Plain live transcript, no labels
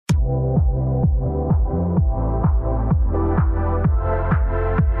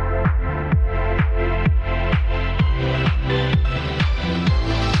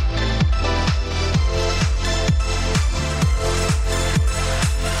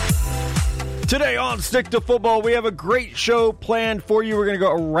Today on Stick to Football, we have a great show planned for you. We're going to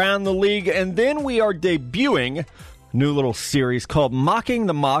go around the league, and then we are debuting a new little series called Mocking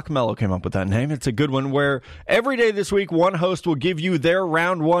the Mock. Mello came up with that name. It's a good one, where every day this week, one host will give you their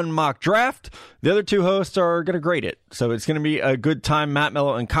round one mock draft. The other two hosts are going to grade it. So it's going to be a good time. Matt,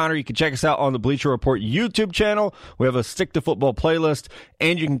 Mello, and Connor, you can check us out on the Bleacher Report YouTube channel. We have a Stick to Football playlist,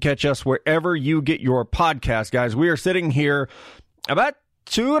 and you can catch us wherever you get your podcast, guys. We are sitting here about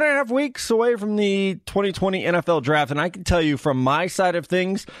 2.5 weeks away from the 2020 NFL Draft, and I can tell you from my side of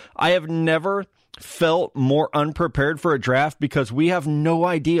things, I have never felt more unprepared for a draft, because we have no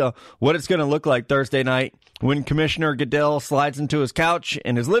idea what it's going to look like Thursday night when Commissioner Goodell slides into his couch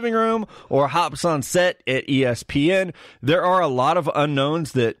in his living room or hops on set at ESPN. There are a lot of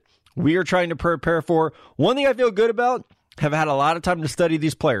unknowns that we are trying to prepare for. One thing I feel good about, have had a lot of time to study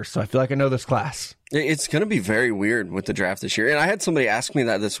these players, so I feel like I know this class. It's going to be very weird with the draft this year. And I had somebody ask me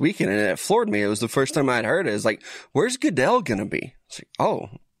that this weekend, and it floored me. It was the first time I'd heard it. It's like, where's Goodell going to be? It's like, oh,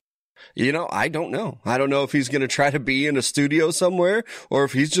 I don't know. I don't know if he's going to try to be in a studio somewhere, or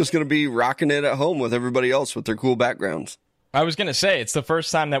if he's just going to be rocking it at home with everybody else with their cool backgrounds. I was going to say, it's the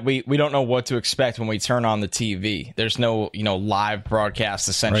first time that we don't know what to expect when we turn on the TV. There's no, live broadcast,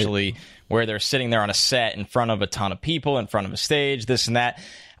 essentially, right, where they're sitting there on a set in front of a ton of people, in front of a stage, this and that.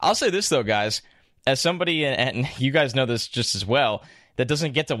 I'll say this, though, guys. As somebody, and you guys know this just as well, that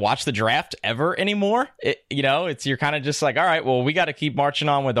doesn't get to watch the draft ever anymore, you're kind of just like, all right, well, we got to keep marching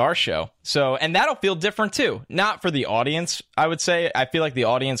on with our show. So, and that'll feel different too. Not for the audience, I would say. I feel like the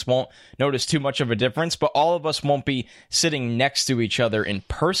audience won't notice too much of a difference, but all of us won't be sitting next to each other in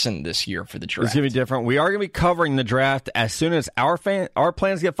person this year for the draft. It's going to be different. We are going to be covering the draft as soon as our plans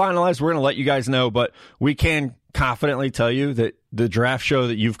get finalized. We're going to let you guys know, but we can confidently tell you that the draft show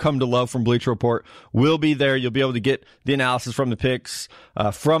that you've come to love from Bleacher Report will be there. You'll be able to get the analysis from the picks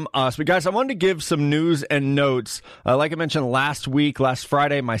from us. But guys, I wanted to give some news and notes. Like I mentioned last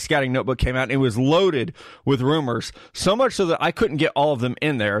Friday, my scouting notebook came out, and it was loaded with rumors, so much so that I couldn't get all of them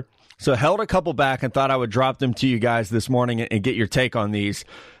in there. So held a couple back and thought I would drop them to you guys this morning and get your take on these.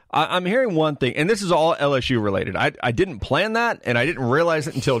 I'm hearing one thing, and this is all LSU related. I didn't plan that, and I didn't realize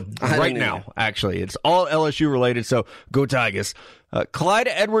it until right now, actually. It's all LSU related, so go Tigers. Clyde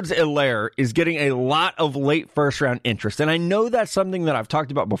Edwards-Helaire is getting a lot of late first-round interest, and I know that's something that I've talked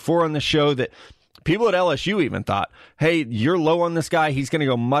about before on the show, that people at LSU even thought, hey, you're low on this guy. He's going to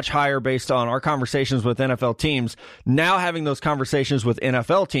go much higher based on our conversations with NFL teams. Now having those conversations with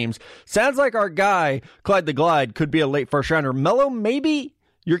NFL teams, sounds like our guy, Clyde the Glide, could be a late first-rounder. Mello, maybe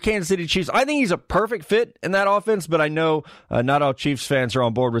your Kansas City Chiefs. I think he's a perfect fit in that offense, but I know not all Chiefs fans are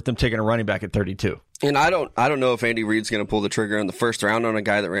on board with them taking a running back at 32. And I don't know if Andy Reid's going to pull the trigger in the first round on a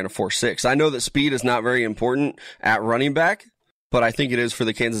guy that ran a 4.6. I know that speed is not very important at running back, but I think it is for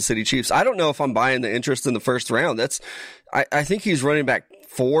the Kansas City Chiefs. I don't know if I'm buying the interest in the first round. I think he's running back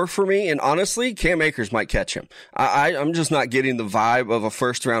 4 for me, and honestly, Cam Akers might catch him. I'm just not getting the vibe of a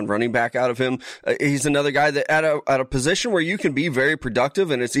first-round running back out of him. He's another guy that at a position where you can be very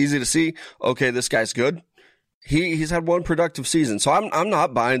productive, and it's easy to see, okay, this guy's good. He's had one productive season, so I'm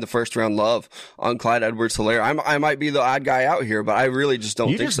not buying the first round love on Clyde Edwards-Helaire. I might be the odd guy out here, but I really just don't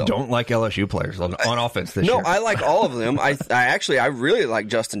think so. You just don't like LSU players on offense this year. No, I like all of them. I really like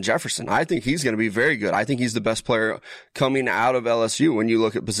Justin Jefferson. I think he's going to be very good. I think he's the best player coming out of LSU when you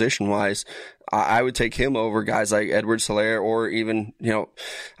look at position wise. I would take him over guys like Edwards-Helaire, or even,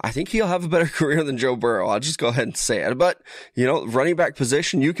 I think he'll have a better career than Joe Burrow. I'll just go ahead and say it. But, running back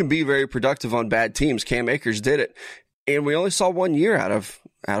position, you can be very productive on bad teams. Cam Akers did it. And we only saw 1 year out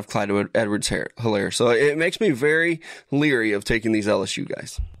of Clyde Edwards-Helaire. So it makes me very leery of taking these LSU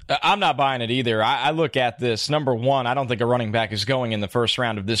guys. I'm not buying it either. I look at this. Number one, I don't think a running back is going in the first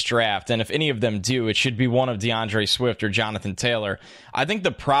round of this draft. And if any of them do, it should be one of DeAndre Swift or Jonathan Taylor. I think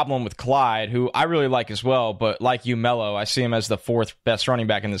the problem with Clyde, who I really like as well, but like you, Mello, I see him as the 4th best running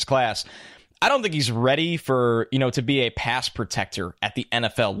back in this class. I don't think he's ready for, to be a pass protector at the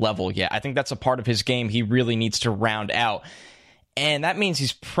NFL level yet. I think that's a part of his game he really needs to round out. And that means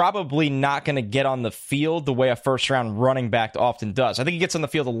he's probably not going to get on the field the way a first-round running back often does. I think he gets on the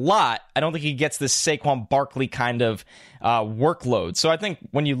field a lot. I don't think he gets this Saquon Barkley kind of workload. So I think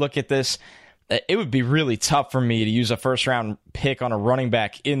when you look at this, it would be really tough for me to use a first-round pick on a running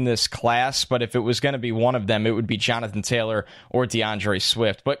back in this class, but if it was going to be one of them, it would be Jonathan Taylor or DeAndre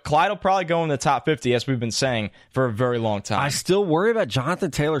Swift. But Clyde will probably go in the top 50, as we've been saying, for a very long time. I still worry about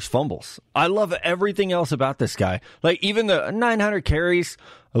Jonathan Taylor's fumbles. I love everything else about this guy. Like, even the 900 carries,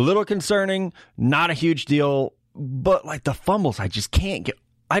 a little concerning, not a huge deal, but like the fumbles, I just can't get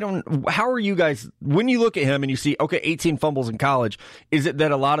how are you guys, when you look at him and you see, okay, 18 fumbles in college, is it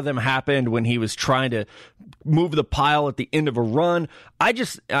that a lot of them happened when he was trying to move the pile at the end of a run?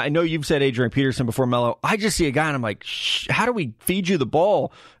 I know you've said Adrian Peterson before, Mello. I just see a guy and I'm like, how do we feed you the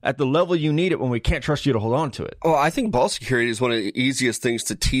ball at the level you need it when we can't trust you to hold on to it? Well, I think ball security is one of the easiest things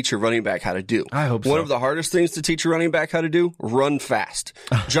to teach a running back how to do. I hope so. One of the hardest things to teach a running back how to do, run fast.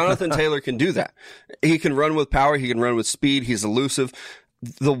 Jonathan Taylor can do that. He can run with power. He can run with speed. He's elusive.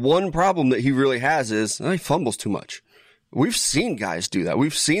 The one problem that he really has is he fumbles too much. We've seen guys do that.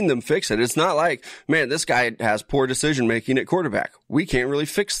 We've seen them fix it. It's not like, man, this guy has poor decision making at quarterback. We can't really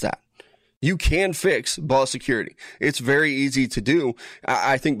fix that. You can fix ball security. It's very easy to do.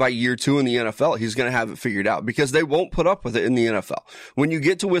 I think by year 2 in the NFL, he's going to have it figured out because they won't put up with it in the NFL. When you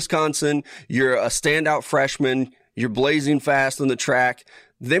get to Wisconsin, you're a standout freshman, you're blazing fast on the track.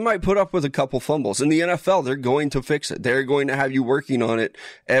 They might put up with a couple fumbles. In the NFL, they're going to fix it. They're going to have you working on it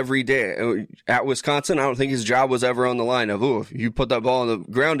every day. At Wisconsin, I don't think his job was ever on the line of, if you put that ball on the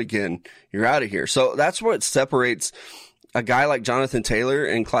ground again, you're out of here. So that's what separates a guy like Jonathan Taylor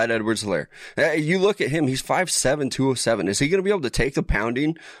and Clyde Edwards-Helaire. You look at him, he's 5'7", 207. Is he going to be able to take the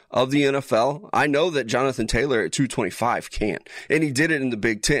pounding of the NFL? I know that Jonathan Taylor at 225 can't. And he did it in the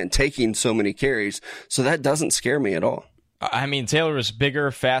Big Ten, taking so many carries. So that doesn't scare me at all. I mean, Taylor is bigger,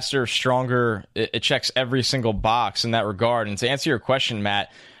 faster, stronger. It checks every single box in that regard. And to answer your question,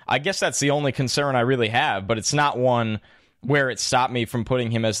 Matt, I guess that's the only concern I really have, but it's not one where it stopped me from putting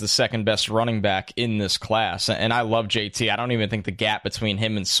him as the second best running back in this class. And I love JT. I don't even think the gap between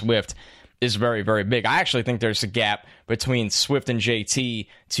him and Swift is very, very big. I actually think there's a gap between Swift and JT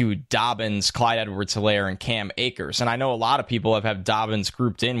to Dobbins, Clyde Edwards-Helaire, and Cam Akers. And I know a lot of people have had Dobbins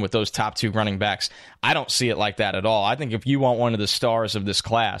grouped in with those top 2 running backs. I don't see it like that at all. I think if you want one of the stars of this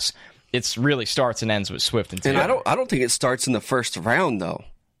class, it really starts and ends with Swift and Taylor. And I don't think it starts in the first round, though.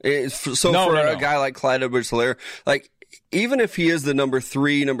 For a guy like Clyde Edwards-Helaire, like, even if he is the number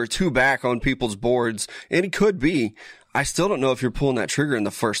 3, number 2 back on people's boards, and he could be, I still don't know if you're pulling that trigger in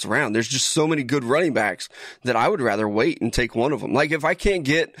the first round. There's just so many good running backs that I would rather wait and take one of them. Like, if I can't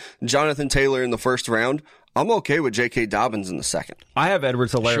get Jonathan Taylor in the first round, I'm okay with J.K. Dobbins in the second. I have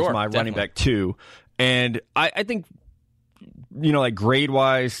Edwards-Helaire as my running back too. And I think, like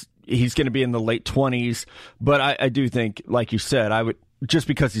grade-wise, he's going to be in the late 20s. But I do think, like you said, I would, just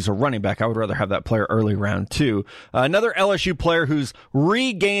because he's a running back, I would rather have that player early round too. Another LSU player who's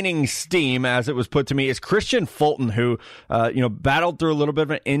regaining steam, as it was put to me, is Christian Fulton, who battled through a little bit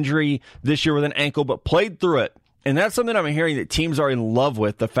of an injury this year with an ankle, but played through it. And that's something I'm hearing that teams are in love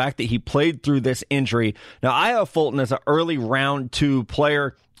with, the fact that he played through this injury. Now, I have Fulton as an early round 2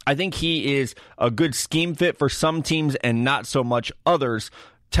 player. I think he is a good scheme fit for some teams and not so much others.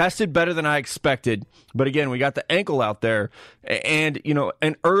 Tested better than I expected, but again, we got the ankle out there, and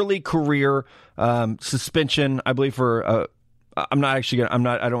an early career suspension, I believe for I don't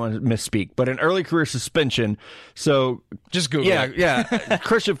want to misspeak, but an early career suspension. So just Google. Yeah.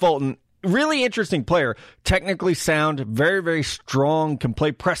 Christian Fulton, really interesting player, technically sound, very, very strong, can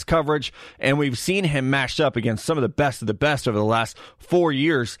play press coverage, and we've seen him matched up against some of the best over the last 4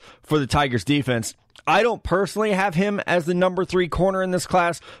 years for the Tigers defense. I don't personally have him as the number 3 corner in this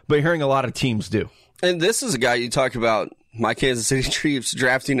class, but hearing a lot of teams do. And this is a guy you talk about, my Kansas City Chiefs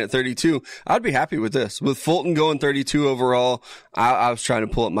drafting at 32. I'd be happy with this. With Fulton going 32 overall, I was trying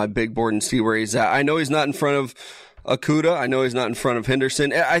to pull up my big board and see where he's at. I know he's not in front of Okudah. I know he's not in front of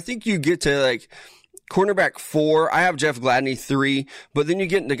Henderson. I think you get to cornerback 4, I have Jeff Gladney 3, but then you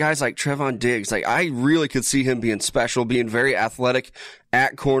get into guys like Trevon Diggs. I really could see him being special, being very athletic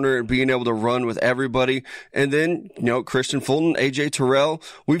at corner and being able to run with everybody. And then, Christian Fulton, AJ Terrell,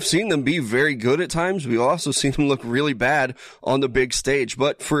 we've seen them be very good at times. We've also seen them look really bad on the big stage.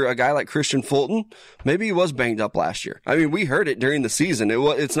 But for a guy like Christian Fulton, maybe he was banged up last year. I mean, we heard it during the season.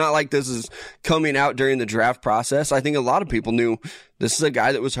 It's not like this is coming out during the draft process. I think a lot of people knew this is a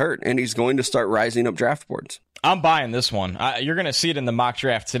guy that was hurt, and he's going to start rising up draft boards. I'm buying this one. You're going to see it in the mock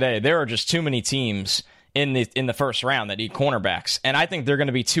draft today. There are just too many teams in the first round that need cornerbacks, and I think they're going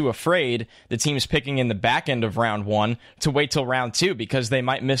to be too afraid, the teams picking in the back end of round 1, to wait till round 2 because they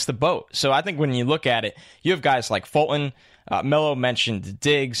might miss the boat. So I think when you look at it, you have guys like Fulton, Mello mentioned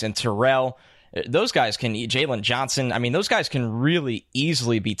Diggs and Terrell. Those guys can, Jalen Johnson, I mean, those guys can really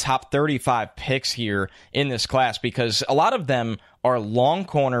easily be top 35 picks here in this class because a lot of them are long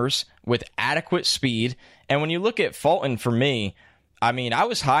corners with adequate speed. And when you look at Fulton, for me, I mean, I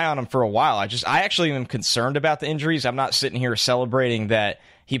was high on him for a while. I actually am concerned about the injuries. I'm not sitting here celebrating that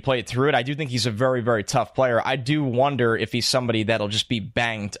he played through it. I do think he's a very, very tough player. I do wonder if he's somebody that'll just be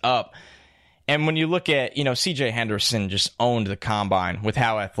banged up. And when you look at, C.J. Henderson just owned the combine with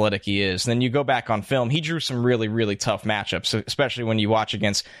how athletic he is. And then you go back on film, he drew some really, really tough matchups, especially when you watch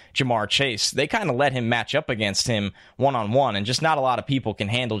against Ja'Marr Chase. They kind of let him match up against him one-on-one, and just not a lot of people can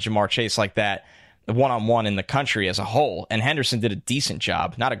handle Ja'Marr Chase like that one-on-one in the country as a whole. And Henderson did a decent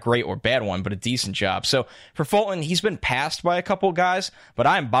job. Not a great or bad one, but a decent job. So for Fulton, he's been passed by a couple guys, but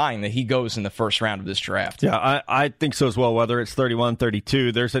I'm buying that he goes in the first round of this draft. Yeah, I think so as well. Whether it's 31,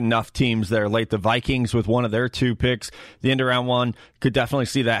 32, there's enough teams there late. The Vikings with one of their 2 picks, the end of round 1, could definitely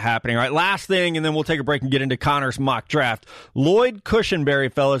see that happening. All right, last thing, and then we'll take a break and get into Connor's mock draft. Lloyd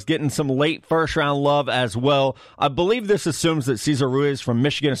Cushenberry, fellas, getting some late first round love as well. I believe this assumes that Cesar Ruiz from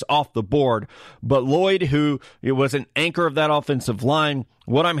Michigan is off the board, but Lloyd, who was an anchor of that offensive line,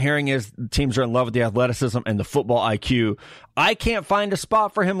 what I'm hearing is teams are in love with the athleticism and the football IQ. I can't find a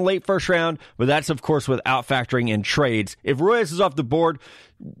spot for him late first round, but that's, of course, without factoring in trades. If Ruiz is off the board,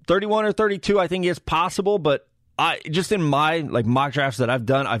 31 or 32, I think is possible, but just in my mock drafts that I've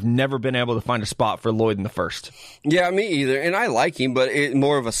done, I've never been able to find a spot for Lloyd in the first. Yeah, me either. And I like him, but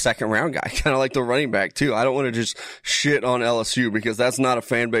more of a second round guy, kind of like the running back too. I don't want to just shit on LSU because that's not a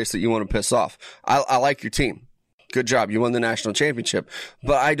fan base that you want to piss off. I like your team. Good job. You won the national championship,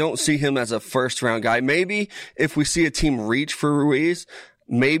 but I don't see him as a first round guy. Maybe if we see a team reach for Ruiz,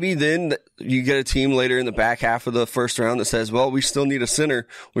 maybe then you get a team later in the back half of the first round that says, well, we still need a center.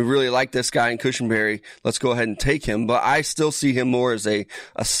 We really like this guy in Cushenberry. Let's go ahead and take him. But I still see him more as a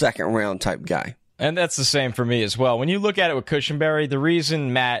second round type guy. And that's the same for me as well. When you look at it with Cushenberry, the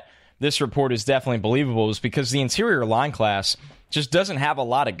reason, Matt, this report is definitely believable is because the interior line class just doesn't have a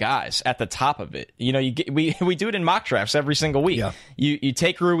lot of guys at the top of it. We do it in mock drafts every single week. Yeah. You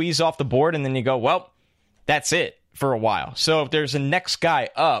take Ruiz off the board and then you go, well, that's it for a while. So if there's a next guy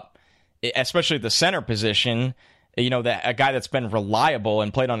up, especially the center position, that a guy that's been reliable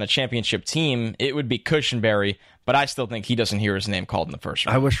and played on a championship team, it would be Cushenberry, but I still think he doesn't hear his name called in the first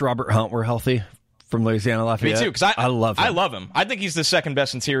round. I wish Robert Hunt were healthy from Louisiana Lafayette. Me too, because I love him. I love him. I think he's the second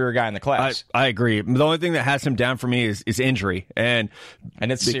best interior guy in the class. I agree. The only thing that has him down for me is injury. And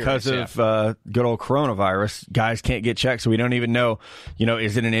it's because serious, of good old coronavirus, guys can't get checked, so we don't even know,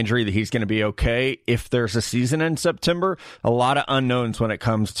 is it an injury that he's going to be okay if there's a season in September? A lot of unknowns when it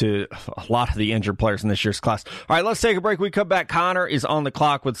comes to a lot of the injured players in this year's class. All right, let's take a break. We come back. Connor is on the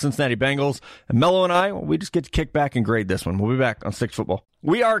clock with Cincinnati Bengals. And Mello and I, we just get to kick back and grade this one. We'll be back on Stick Football.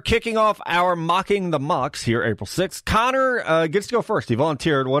 We are kicking off our Mocking the Mocks here April 6th. Connor gets to go first. He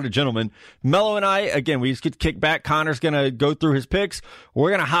volunteered. What a gentleman. Mello and I, again, we just get to kick back. Connor's going to go through his picks. We're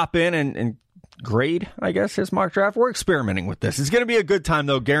going to hop in and grade, I guess, his mock draft. We're experimenting with this. It's going to be a good time,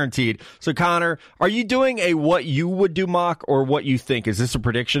 though, guaranteed. So, Connor, are you doing a what you would do mock or what you think? Is this a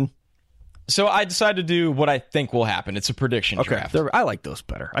prediction? So I decided to do what I think will happen. It's a prediction draft. I like those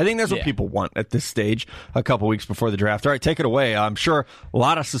better. I think that's what people want at this stage, a couple weeks before the draft. All right, take it away. I'm sure a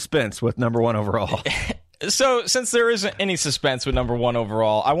lot of suspense with number 1 overall. So since there isn't any suspense with number 1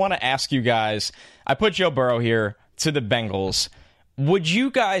 overall, I want to ask you guys, I put Joe Burrow here to the Bengals. Would you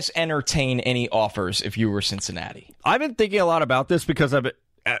guys entertain any offers if you were Cincinnati? I've been thinking a lot about this because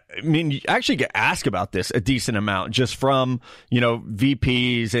you actually get asked about this a decent amount just from,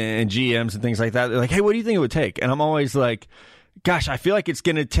 VPs and GMs and things like that. They're like, hey, what do you think it would take? And I'm always like, gosh, I feel like it's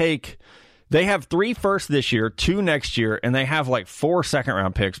going to take, they have 3 firsts this year, 2 next year, and they have 4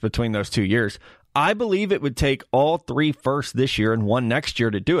 second-round picks between those 2 years. I believe it would take all 3 firsts this year and 1 next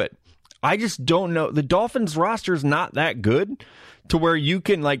year to do it. I just don't know. The Dolphins roster is not that good to where you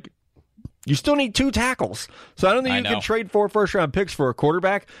can, you still need 2 tackles. So I don't think you can trade 4 first-round picks for a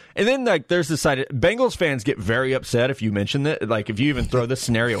quarterback. And then, there's this side. Bengals fans get very upset if you mention that, if you even throw this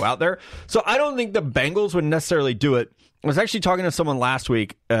scenario out there. So I don't think the Bengals would necessarily do it. I was actually talking to someone last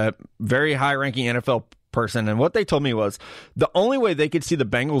week, a very high-ranking NFL person, and what they told me was the only way they could see the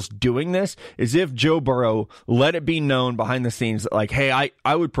Bengals doing this is if Joe Burrow let it be known behind the scenes that, hey,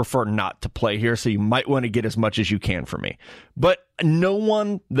 I would prefer not to play here, so you might want to get as much as you can for me. But no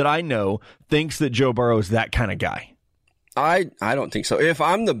one that I know thinks that Joe Burrow is that kind of guy. I don't think so. If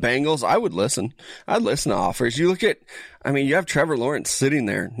I'm the Bengals, I would listen. I'd listen to offers. You look at, you have Trevor Lawrence sitting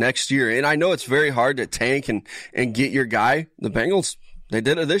there next year, and I know it's very hard to tank and get your guy. The Bengals, they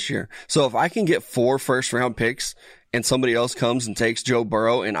did it this year. So if I can get 4 first-round picks and somebody else comes and takes Joe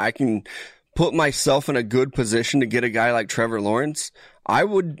Burrow and I can put myself in a good position to get a guy like Trevor Lawrence, I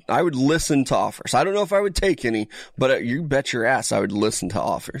would listen to offers. I don't know if I would take any, but you bet your ass I would listen to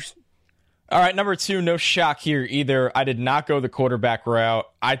offers. All right, number 2, no shock here either. I did not go the quarterback route.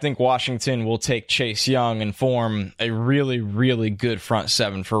 I think Washington will take Chase Young and form a really, really good front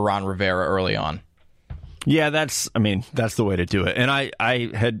 7 for Ron Rivera early on. Yeah, that's the way to do it. And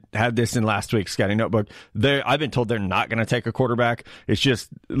I had this in last week's scouting notebook. I've been told they're not going to take a quarterback. It's just,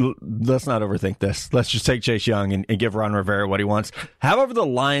 let's not overthink this. Let's just take Chase Young and give Ron Rivera what he wants. However, the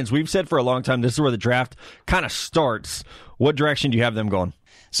Lions, we've said for a long time, this is where the draft kind of starts. What direction do you have them going?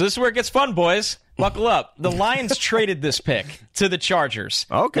 So this is where it gets fun, boys. Buckle up. The Lions traded this pick to the Chargers.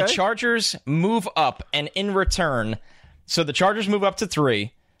 Okay. The Chargers move up, and in return, so the Chargers move up to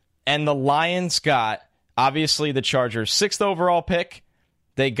 3, and the Lions got, obviously, the Chargers' 6th overall pick.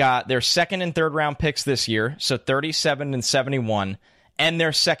 They got their 2nd and 3rd round picks this year, so 37 and 71, and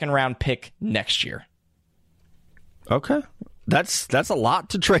their 2nd round pick next year. Okay. That's a lot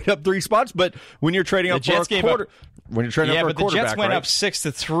to trade up 3 spots, but when you're trading up for a quarter... When you're trading up for a quarterback, the Jets went right? up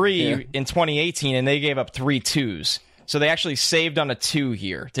 6-3 in 2018, and they gave up 3 twos. So they actually saved on a 2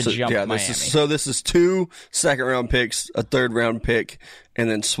 here to jump Miami. This is 2 second-round picks, a third-round pick, and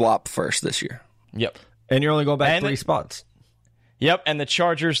then swap first this year. Yep. And you're only going back 3 spots. Yep, and the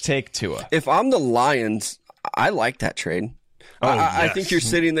Chargers take Tua. If I'm the Lions, I like that trade. I think you're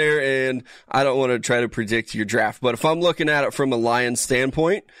sitting there, and I don't want to try to predict your draft, but if I'm looking at it from a Lions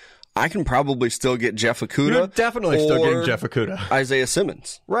standpoint, I can probably still get Jeff Okudah. You're definitely still getting Jeff Okudah. Isaiah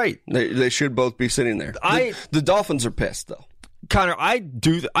Simmons. Right. They should both be sitting there. The Dolphins are pissed, though. Connor, I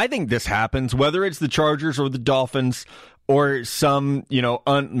think this happens, whether it's the Chargers or the Dolphins or some,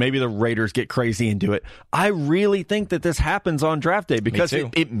 maybe the Raiders get crazy and do it. I really think that this happens on draft day because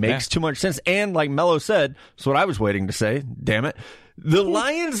it makes too much sense. And like Mello said, that's what I was waiting to say, damn it. The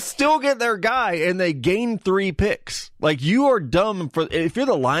Lions still get their guy, and they gain 3 picks. Like, you are dumb if you're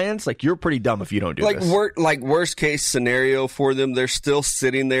the Lions. Like, you're pretty dumb if you don't do this. Worst case scenario for them, they're still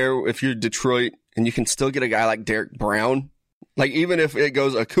sitting there. If you're Detroit, and you can still get a guy like Derek Brown. Like, even if it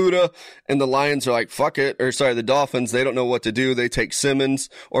goes Okudah, and the Lions are like, fuck it, the Dolphins, they don't know what to do. They take Simmons,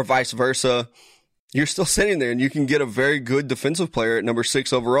 or vice versa. You're still sitting there, and you can get a very good defensive player at number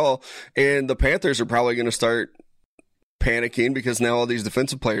 6 overall. And the Panthers are probably going to start panicking because now all these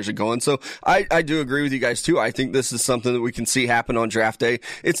defensive players are going. So I do agree with you guys too. I think this is something that we can see happen on draft day.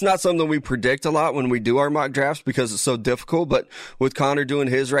 It's not something we predict a lot when we do our mock drafts because it's so difficult, but with Connor doing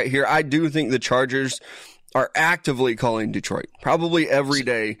his right here, I do think the Chargers are actively calling Detroit probably every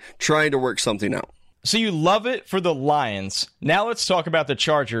day trying to work something out. So you love it for the Lions. Now let's talk about the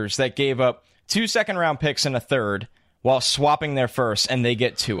Chargers that gave up 2 second-round picks and a 3rd while swapping their 1st, and they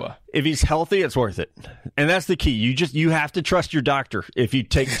get Tua. If he's healthy, it's worth it. And that's the key. You have to trust your doctor if you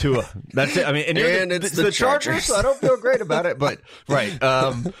take Tua. That's it. I mean, and it's the Chargers. So I don't feel great about it, but right.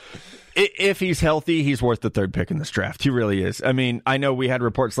 If he's healthy, he's worth the 3rd pick in this draft. He really is. I mean, I know we had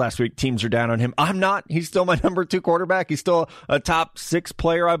reports last week, teams are down on him. I'm not. He's still my number 2 quarterback. He's still a top 6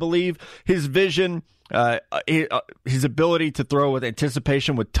 player, I believe. His vision, his ability to throw with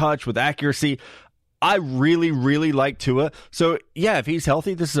anticipation, with touch, with accuracy, I really, really like Tua. So, yeah, if he's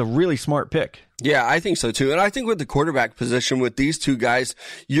healthy, this is a really smart pick. Yeah, I think so, too. And I think with the quarterback position with these 2 guys,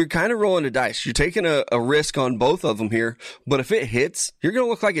 you're kind of rolling the dice. You're taking a risk on both of them here. But if it hits, you're going to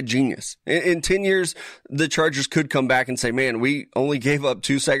look like a genius. In 10 years, the Chargers could come back and say, man, we only gave up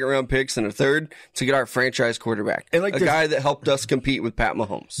 2 second-round picks and a 3rd to get our franchise quarterback. And like guy that helped us compete with Pat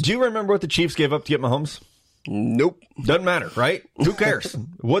Mahomes. Do you remember what the Chiefs gave up to get Mahomes? Nope. Doesn't matter, right? Who cares?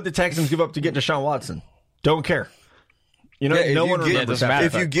 What the Texans give up to get Deshaun Watson? Don't care. No one remembers that.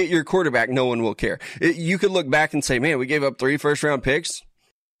 If you get your quarterback, no one will care. You could look back and say, man, we gave up 3 first-round picks,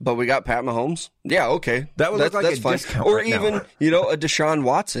 but we got Pat Mahomes. Yeah, okay. That would look like a discount. Or even, a Deshaun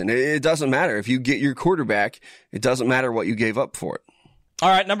Watson. It doesn't matter. If you get your quarterback, it doesn't matter what you gave up for it. All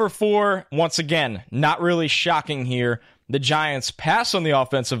right, number 4, once again, not really shocking here. The Giants pass on the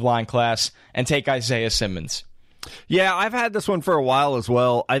offensive line class and take Isaiah Simmons. Yeah, I've had this one for a while as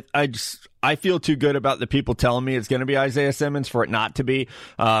well. I feel too good about the people telling me it's going to be Isaiah Simmons for it not to be.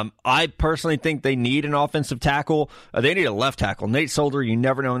 I personally think they need an offensive tackle. They need a left tackle. Nate Solder, you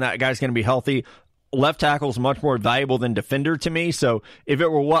never know when that guy's going to be healthy. Left tackle is much more valuable than defender to me. So if it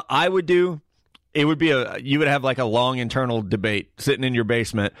were what I would do, it would be you would have like a long internal debate sitting in your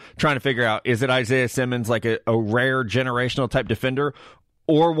basement trying to figure out, is it Isaiah Simmons, like a rare generational type defender,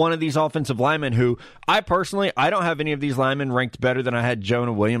 or one of these offensive linemen who I don't have any of these linemen ranked better than I had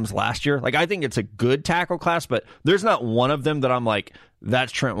Jonah Williams last year. Like, I think it's a good tackle class, but there's not one of them that I'm like,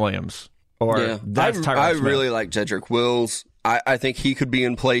 that's Trent Williams or that's Tyron Smith. I really like Jedrick Wills. I think he could be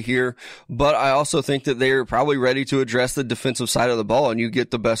in play here, but I also think that they're probably ready to address the defensive side of the ball, and you get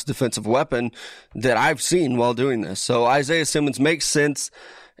the best defensive weapon that I've seen while doing this. So Isaiah Simmons makes sense.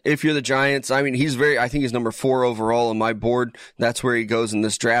 If you're the Giants, I mean, I think he's number 4 overall on my board. That's where he goes in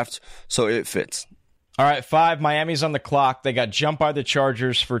this draft, so it fits. All right, 5, Miami's on the clock. They got jumped by the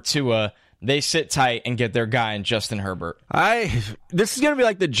Chargers for Tua. they sit tight and get their guy in Justin Herbert. This is going to be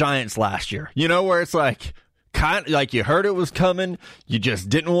like the Giants last year, where it's like, kind of like you heard it was coming, you just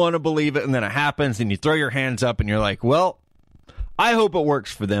didn't want to believe it, and then it happens, and you throw your hands up, and you're like, well, I hope it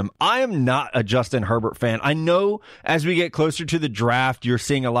works for them. I am not a Justin Herbert fan. I know as we get closer to the draft, you're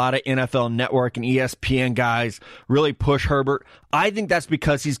seeing a lot of NFL Network and ESPN guys really push Herbert. I think that's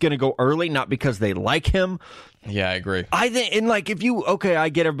because he's going to go early, not because they like him. Yeah, I agree. I think, and like, I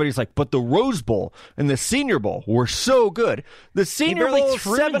get everybody's like, but the Rose Bowl and the Senior Bowl were so good. The Senior Bowl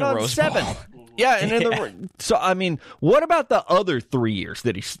 7-on-7. Yeah, and then so I mean, what about the other 3 years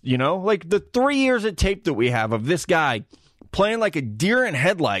that he's, like the 3 years of tape that we have of this guy playing like a deer in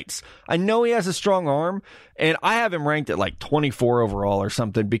headlights? I know he has a strong arm, and I have him ranked at like 24 overall or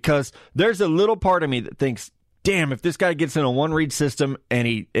something, because there's a little part of me that thinks, damn, if this guy gets in a one-read system and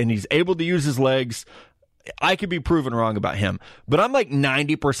he's able to use his legs, I could be proven wrong about him. But I'm like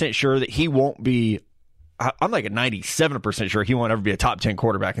 90% sure that he won't be. I'm like a 97% sure he won't ever be a top 10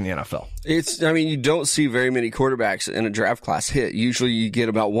 quarterback in the NFL. You don't see very many quarterbacks in a draft class hit. Usually you get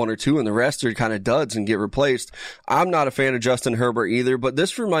about one or two, and the rest are kind of duds and get replaced. I'm not a fan of Justin Herbert either, but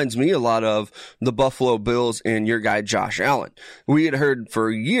this reminds me a lot of the Buffalo Bills and your guy Josh Allen. We had heard for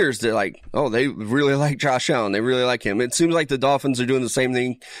years that they really like Josh Allen. They really like him. It seems like the Dolphins are doing the same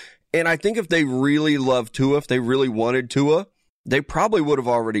thing. And I think if they really loved Tua, if they really wanted Tua, they probably would have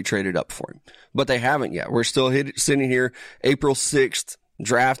already traded up for him, but they haven't yet. We're still sitting here April 6th.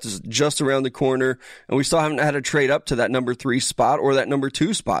 Draft is just around the corner, and we still haven't had a trade up to that number 3 spot or that number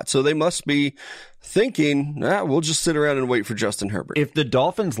 2 spot. So they must be thinking, we'll just sit around and wait for Justin Herbert. If the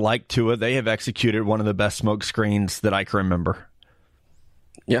Dolphins like Tua, they have executed one of the best smoke screens that I can remember.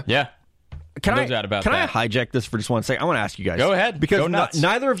 Yeah. Can I hijack this for just 1 second? I want to ask you guys. Go ahead. Because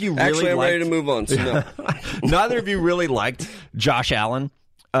neither of you really Actually, I'm ready to move on. So no. Neither of you really liked Josh Allen.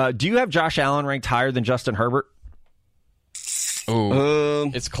 Do you have Josh Allen ranked higher than Justin Herbert? Ooh,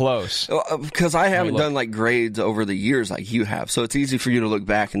 it's close. Because I haven't done grades over the years like you have, so it's easy for you to look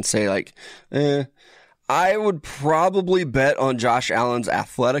back and say I would probably bet on Josh Allen's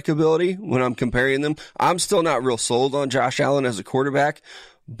athletic ability when I'm comparing them. I'm still not real sold on Josh Allen as a quarterback,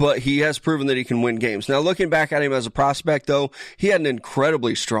 but he has proven that he can win games. Now, looking back at him as a prospect, though, he had an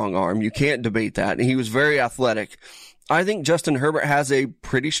incredibly strong arm. You can't debate that. And he was very athletic. I think Justin Herbert has a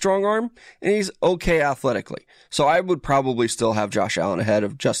pretty strong arm, and he's okay athletically. So I would probably still have Josh Allen ahead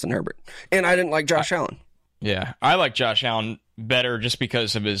of Justin Herbert. And I didn't like Josh Allen. Yeah, I like Josh Allen better just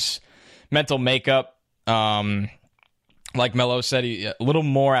because of his mental makeup. Like Melo said, he a little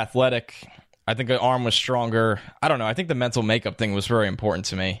more athletic. I think the arm was stronger. I don't know. I think the mental makeup thing was very important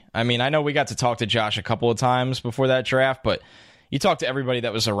to me. I mean, I know we got to talk to Josh a couple of times before that draft, but you talk to everybody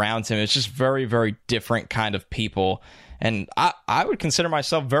that was around him. It's just very, very different kind of people. And I would consider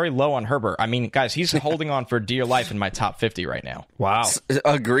myself very low on Herbert. I mean, guys, he's holding on for dear life in my top 50 right now. Wow.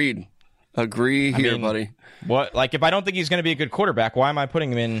 Agreed. Agree here, buddy. What? If I don't think he's going to be a good quarterback, why am I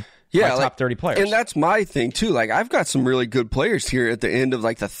putting him in my top 30 players? And that's my thing, too. I've got some really good players here at the end of, the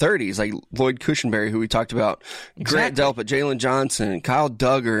 30s, like Lloyd Cushenberry, who we talked about, Grant Delpit, Jalen Johnson, Kyle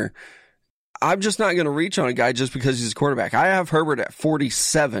Duggar. I'm just not going to reach on a guy just because he's a quarterback. I have Herbert at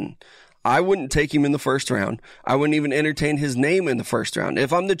 47. I wouldn't take him in the first round. I wouldn't even entertain his name in the first round.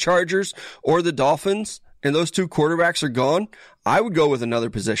 If I'm the Chargers or the Dolphins and those two quarterbacks are gone, I would go with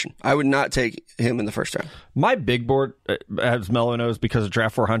another position. I would not take him in the first round. My big board, as Mello knows, because of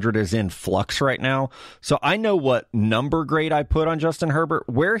Draft 400 is in flux right now. So I know what number grade I put on Justin Herbert.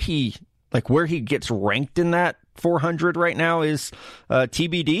 Where he gets ranked in that 400 right now is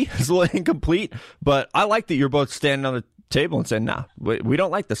TBD. It's a little incomplete. But I like that you're both standing on the table and saying, nah, we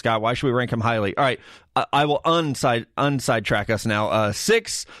don't like this guy. Why should we rank him highly? All right, I will unsidetrack us now.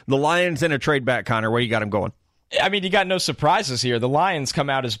 6, the Lions in a trade back. Connor, where you got him going? I mean, you got no surprises here. The Lions come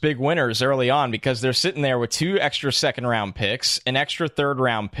out as big winners early on because they're sitting there with 2 extra second-round picks, an extra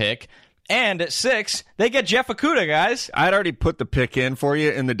third-round pick, and at 6, they get Jeff Okudah, guys. I'd already put the pick in for you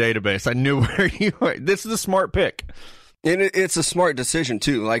in the database. I knew where you were. This is a smart pick. And it's a smart decision,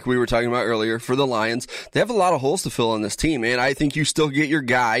 too, like we were talking about earlier, for the Lions. They have a lot of holes to fill on this team, and I think you still get your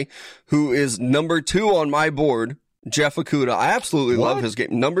guy who is number 2 on my board, Jeff Okudah. I absolutely love his game.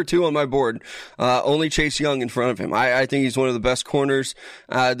 Number 2 on my board, only Chase Young in front of him. I think he's one of the best corners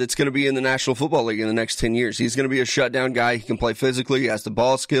that's going to be in the National Football League in the next 10 years. He's going to be a shutdown guy. He can play physically. He has the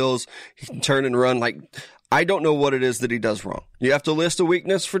ball skills. He can turn and run. I don't know what it is that he does wrong. You have to list a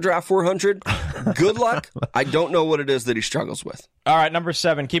weakness for Draft 400. Good luck. I don't know what it is that he struggles with. All right, number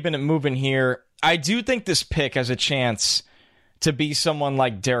 7, keeping it moving here. I do think this pick has a chance to be someone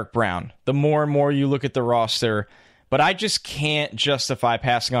like Derek Brown. The more and more you look at the roster, but I just can't justify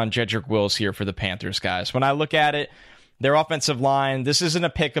passing on Jedrick Wills here for the Panthers, guys. When I look at it, their offensive line, this isn't a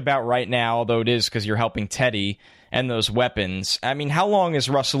pick about right now, although it is because you're helping Teddy and those weapons. I mean, how long is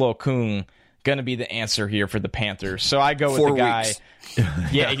Russell Okung going to be the answer here for the Panthers? So I go with the guy.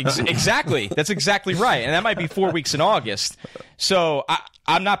 Yeah, exactly. That's exactly right. And that might be 4 weeks in August. So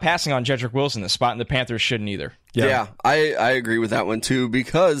I'm not passing on Jedrick Wills in this spot, and the Panthers shouldn't either. Yeah, I agree with that one too,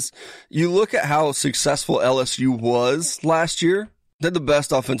 because you look at how successful LSU was last year. They're the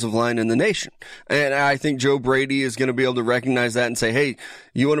best offensive line in the nation. And I think Joe Brady is going to be able to recognize that and say, hey,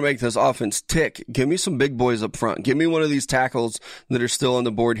 you want to make this offense tick? Give me some big boys up front. Give me one of these tackles that are still on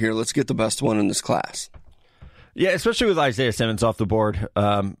the board here. Let's get the best one in this class. Yeah, especially with Isaiah Simmons off the board.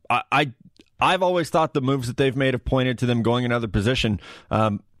 I've always thought the moves that they've made have pointed to them going another position.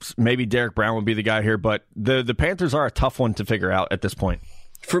 Maybe Derek Brown would be the guy here, but the Panthers are a tough one to figure out at this point.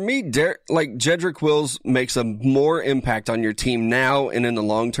 For me, Jedrick Wills makes a more impact on your team now and in the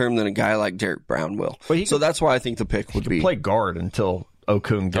long term than a guy like Derek Brown will. So that's why I think the pick would be play guard until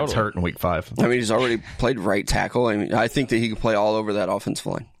Okung gets hurt in week 5. I mean, he's already played right tackle. I mean, I think that he can play all over that offensive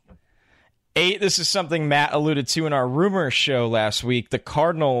line. 8, this is something Matt alluded to in our rumor show last week. The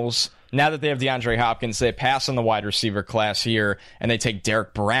Cardinals, now that they have DeAndre Hopkins, they pass on the wide receiver class here, and they take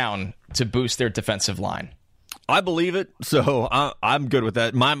Derek Brown to boost their defensive line. I believe it, so I'm good with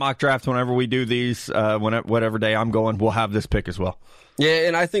that. My mock draft, whenever we do these, whatever day I'm going, we'll have this pick as well. Yeah,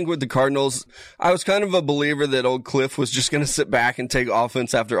 and I think with the Cardinals, I was kind of a believer that old Cliff was just going to sit back and take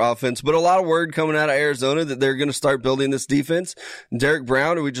offense after offense, but a lot of word coming out of Arizona that they're going to start building this defense. Derek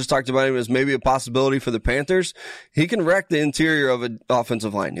Brown, who we just talked about him as maybe a possibility for the Panthers, he can wreck the interior of an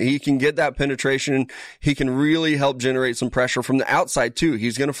offensive line. He can get that penetration. He can really help generate some pressure from the outside, too.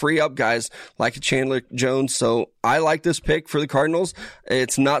 He's going to free up guys like Chandler Jones, so I like this pick for the Cardinals.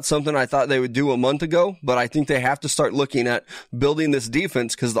 It's not something I thought they would do a month ago, but I think they have to start looking at building this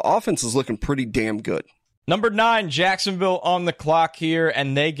defense because the offense is looking pretty damn good. Number 9, Jacksonville on the clock here,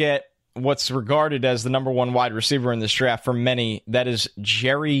 and they get what's regarded as the number 1 wide receiver in this draft for many. That is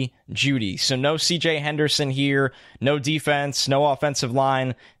Jerry Jeudy. So no CJ Henderson here, no defense, no offensive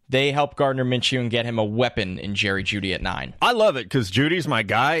line. They help Gardner Minshew and get him a weapon in Jerry Jeudy at 9. I love it because Judy's my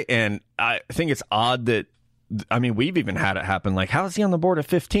guy, and I think it's odd that we've even had it happen. Like, how is he on the board at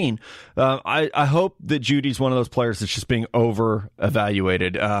 15? I hope that Judy's one of those players that's just being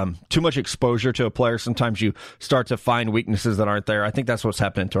over-evaluated. Too much exposure to a player. Sometimes you start to find weaknesses that aren't there. I think that's what's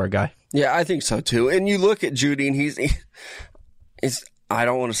happening to our guy. Yeah, I think so, too. And you look at Jeudy, and I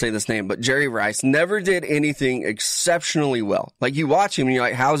don't want to say this name, but Jerry Rice never did anything exceptionally well. Like, you watch him and you're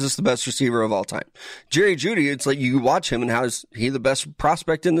like, how is this the best receiver of all time? Jerry Jeudy, it's like you watch him and how is he the best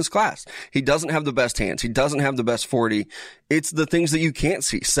prospect in this class? He doesn't have the best hands. He doesn't have the best 40. It's the things that you can't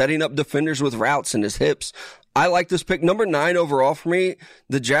see, setting up defenders with routes in his hips. I like this pick. Number 9 overall for me,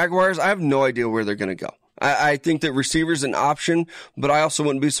 the Jaguars, I have no idea where they're going to go. I think that receiver's an option, but I also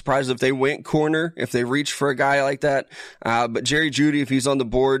wouldn't be surprised if they went corner, if they reached for a guy like that. But Jerry Jeudy, if he's on the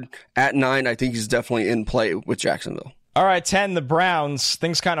board at 9, I think he's definitely in play with Jacksonville. All right, 10, the Browns.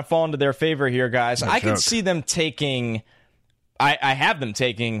 Things kind of fall into their favor here, guys. I can see them taking... I have them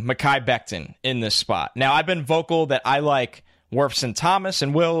taking Mekhi Becton in this spot. Now, I've been vocal that I like Wirfs Thomas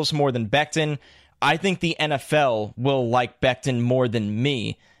and Wills more than Becton. I think the NFL will like Becton more than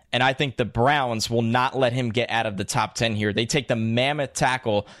me. And I think the Browns will not let him get out of the top 10 here. They take the mammoth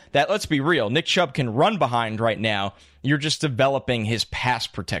tackle that, let's be real, Nick Chubb can run behind right now. You're just developing his pass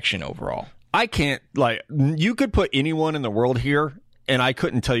protection overall. I can't, you could put anyone in the world here, and I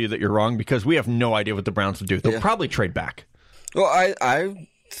couldn't tell you that you're wrong because we have no idea what the Browns would do. They'll probably trade back. Well, I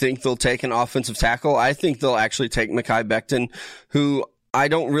think they'll take an offensive tackle. I think they'll actually take Mekhi Becton, who I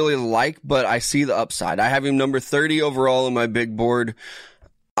don't really like, but I see the upside. I have him number 30 overall on my big board.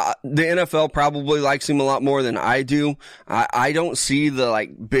 The NFL probably likes him a lot more than I do. I don't see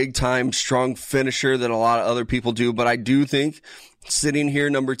the big time strong finisher that a lot of other people do, but I do think sitting here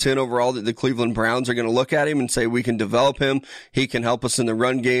number 10 overall that the Cleveland Browns are going to look at him and say, we can develop him. He can help us in the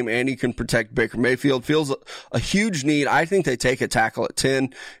run game and he can protect Baker Mayfield. Feels a huge need. I think they take a tackle at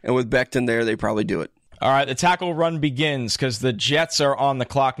 10, and with Becton there, they probably do it. All right, the tackle run begins because the Jets are on the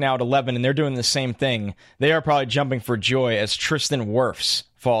clock now at 11, and they're doing the same thing. They are probably jumping for joy as Tristan Wirfs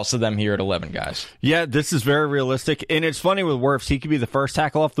falls to them here at 11, guys. Yeah, this is very realistic. And it's funny with Wirfs, he could be the first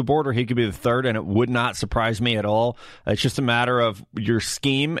tackle off the board or he could be the third, and it would not surprise me at all. It's just a matter of your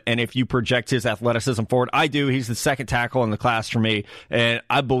scheme and if you project his athleticism forward. I do. He's the second tackle in the class for me, and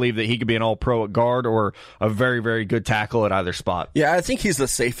I believe that he could be an all-pro at guard or a very, very good tackle at either spot. Yeah, I think he's the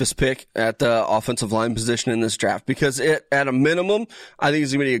safest pick at the offensive line position in this draft because at a minimum, I think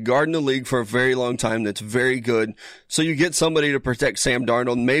he's going to be a guard in the league for a very long time that's very good. So you get somebody to protect Sam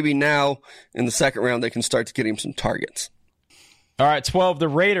Darnold. Maybe now in the second round they can start to get him some targets. All right, 12, the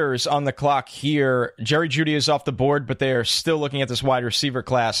Raiders on the clock here. Jerry Jeudy is off the board, but they are still looking at this wide receiver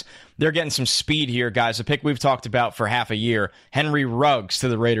class. They're getting some speed here, guys. A pick we've talked about for half a year. Henry Ruggs to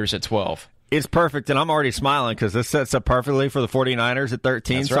the Raiders at 12. It's perfect, and I'm already smiling because this sets up perfectly for the 49ers at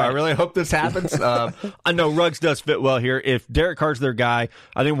 13, That's so right. I really hope this happens. I know Ruggs does fit well here. If Derek Carr's their guy,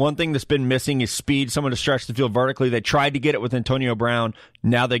 I think one thing that's been missing is speed, someone to stretch the field vertically. They tried to get it with Antonio Brown.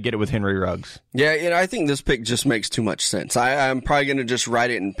 Now they get it with Henry Ruggs. Yeah, I think this pick just makes too much sense. I'm probably going to just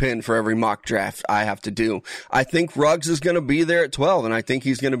write it in pen for every mock draft I have to do. I think Ruggs is going to be there at 12, and I think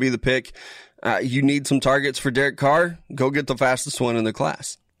he's going to be the pick. You need some targets for Derek Carr. Go get the fastest one in the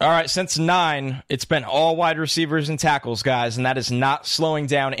class. All right, since 9, it's been all wide receivers and tackles, guys, and that is not slowing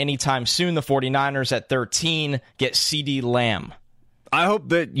down anytime soon. The 49ers at 13 get CeeDee Lamb. I hope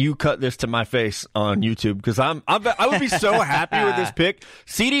that you cut this to my face on YouTube because I would be so happy with this pick.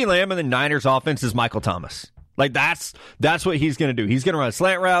 CeeDee Lamb and the Niners offense is Michael Thomas. Like that's what he's going to do. He's going to run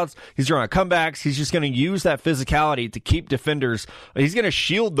slant routes. He's going to run comebacks. He's just going to use that physicality to keep defenders. He's going to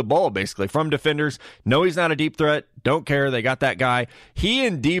shield the ball basically from defenders. No, he's not a deep threat. Don't care. They got that guy. He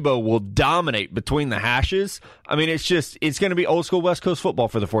and Debo will dominate between the hashes. I mean, it's going to be old school West Coast football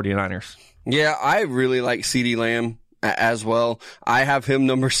for the 49ers. Yeah, I really like CeeDee Lamb as well. I have him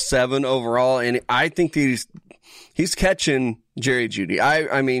number 7 overall, and I think that he's catching Jerry Jeudy.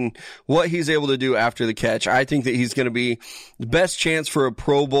 I mean, what he's able to do after the catch, I think that he's going to be the best chance for a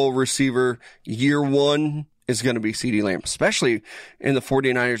Pro Bowl receiver year one is going to be CeeDee Lamb, especially in the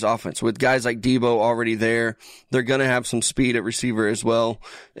 49ers offense. With guys like Debo already there, they're going to have some speed at receiver as well.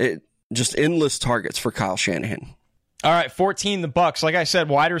 Just endless targets for Kyle Shanahan. All right, 14, the Bucs. Like I said,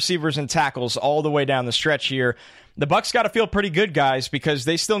 wide receivers and tackles all the way down the stretch here. The Bucs got to feel pretty good, guys, because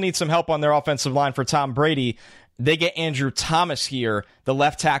they still need some help on their offensive line for Tom Brady. They get Andrew Thomas here, the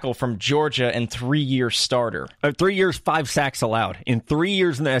left tackle from Georgia and 3-year starter. 3 years, 5 sacks allowed. In 3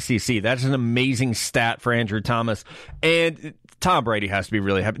 years in the SEC. That's an amazing stat for Andrew Thomas. And Tom Brady has to be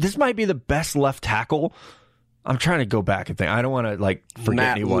really happy. This might be the best left tackle. I'm trying to go back and think. I don't want to forget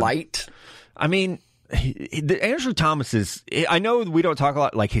Matt anyone. Light. I mean, Andrew Thomas is, I know we don't talk a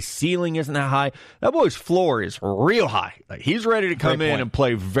lot, his ceiling isn't that high. That boy's floor is real high. He's ready to come in and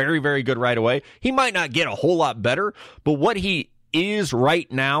play very, very good right away. He might not get a whole lot better, but what he is right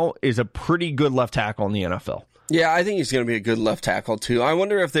now is a pretty good left tackle in the NFL. Yeah, I think he's going to be a good left tackle, too. I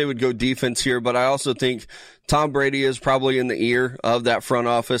wonder if they would go defense here, but I also think Tom Brady is probably in the ear of that front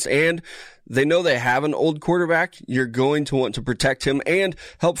office, and they know they have an old quarterback. You're going to want to protect him and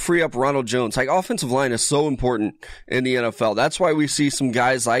help free up Ronald Jones. Offensive line is so important in the NFL. That's why we see some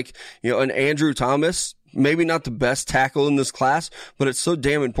guys like, an Andrew Thomas, maybe not the best tackle in this class, but it's so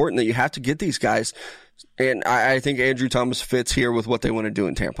damn important that you have to get these guys. And I think Andrew Thomas fits here with what they want to do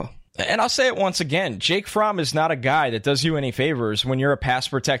in Tampa. And I'll say it once again, Jake Fromm is not a guy that does you any favors when you're a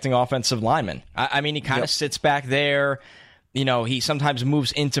pass-protecting offensive lineman. I mean, he kind of sits back there. He sometimes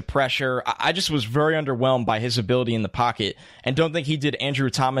moves into pressure. I just was very underwhelmed by his ability in the pocket and don't think he did Andrew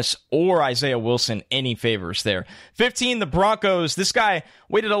Thomas or Isaiah Wilson any favors there. 15, the Broncos. This guy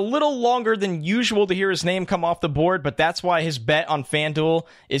waited a little longer than usual to hear his name come off the board, but that's why his bet on FanDuel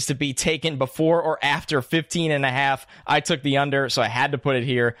is to be taken before or after 15.5. I took the under, so I had to put it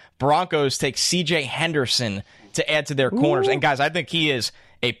here. Broncos take C.J. Henderson to add to their corners. And guys, I think he is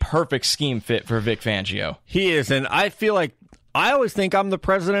a perfect scheme fit for Vic Fangio. He is, and I feel like I always think I'm the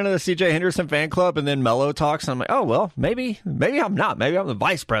president of the CJ Henderson fan club, and then Mello talks, and I'm like, oh, well, maybe I'm not. Maybe I'm the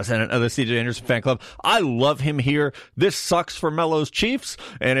vice president of the CJ Henderson fan club. I love him here. This sucks for Mello's Chiefs,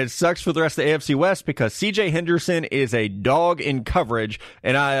 and it sucks for the rest of the AFC West because CJ Henderson is a dog in coverage,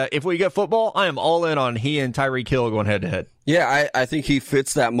 and if we get football, I am all in on he and Tyreek Hill going head-to-head. Yeah, I think he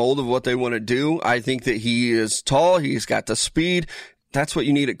fits that mold of what they want to do. I think that he is tall. He's got the speed. That's what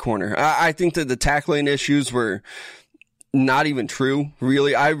you need at corner. I think that the tackling issues were not even true,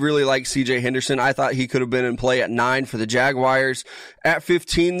 really. I really like CJ Henderson. I thought he could have been in play at 9 for the Jaguars. At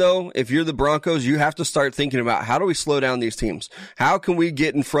 15, though, if you're the Broncos, you have to start thinking about how do we slow down these teams? How can we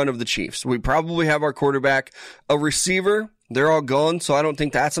get in front of the Chiefs? We probably have our quarterback, a receiver. They're all gone, so I don't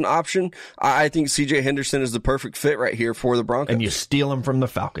think that's an option. I think C.J. Henderson is the perfect fit right here for the Broncos. And you steal him from the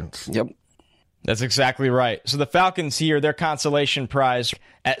Falcons. Yep. That's exactly right. So the Falcons here, their consolation prize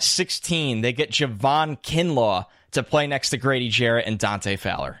at 16, they get Javon Kinlaw to play next to Grady Jarrett and Dante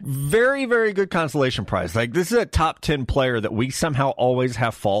Fowler. Very, very good consolation prize. Like, this is a top 10 player that we somehow always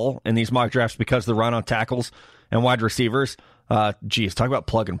have fall in these mock drafts because they're run on tackles and wide receivers. Geez, talk about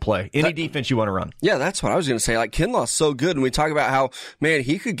plug and play. Any defense you want to run. Yeah, that's what I was going to say. Like, Kinlaw's so good, and we talk about how, man,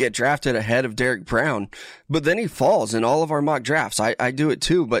 he could get drafted ahead of Derek Brown, but then he falls in all of our mock drafts. I do it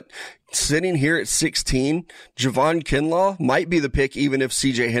too, but sitting here at 16, Javon Kinlaw might be the pick even if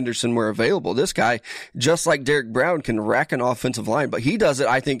C.J. Henderson were available. This guy, just like Derek Brown, can rack an offensive line, but he does it,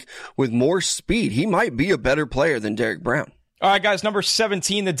 I think, with more speed. He might be a better player than Derek Brown. All right, guys, number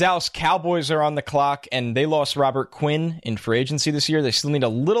 17, the Dallas Cowboys are on the clock, and they lost Robert Quinn in free agency this year. They still need a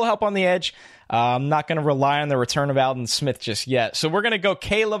little help on the edge. I'm not going to rely on the return of Alden Smith just yet. So we're going to go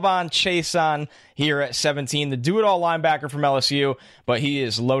K'Lavon Chaisson here at 17, the do-it-all linebacker from LSU, but he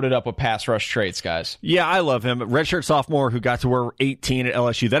is loaded up with pass rush traits, guys. Yeah, I love him. Redshirt sophomore who got to wear 18 at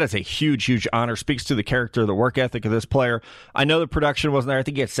LSU. That is a huge, huge honor. Speaks to the character, the work ethic of this player. I know the production wasn't there. I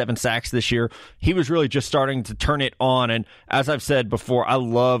think he had 7 sacks this year. He was really just starting to turn it on, and as I've said before, I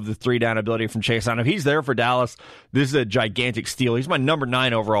love the 3-down ability from Chaisson. If he's there for Dallas, this is a gigantic steal. He's my number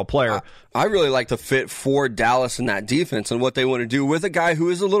 9 overall player. I really like the fit for Dallas in that defense and what they want to do with a guy who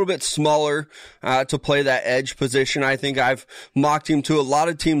is a little bit smaller to play that edge position. I think I've mocked him to a lot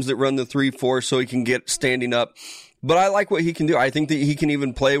of teams that run the 3-4 so he can get standing up. But I like what he can do. I think that he can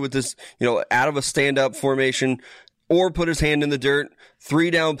even play with this, out of a stand-up formation or put his hand in the dirt.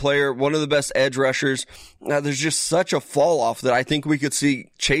 3-down player, one of the best edge rushers. Now, there's just such a fall off that I think we could see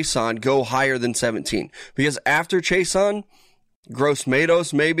Chaisson go higher than 17. Because after Chaisson, Gross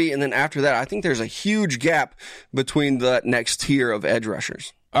Matos maybe, and then after that, I think there's a huge gap between the next tier of edge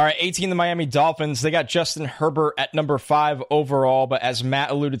rushers. All right, 18, the Miami Dolphins. They got Justin Herbert at number 5 overall, but as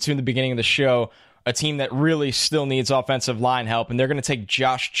Matt alluded to in the beginning of the show, a team that really still needs offensive line help, and they're going to take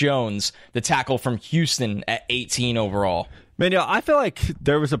Josh Jones, the tackle from Houston, at 18 overall. Man, I feel like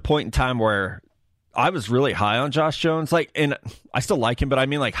there was a point in time where I was really high on Josh Jones, and I still like him, but I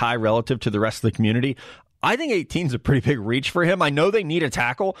mean like high relative to the rest of the community. I think 18 is a pretty big reach for him. I know they need a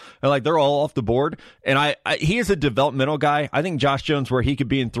tackle, and they're all off the board. And he is a developmental guy. I think Josh Jones, where he could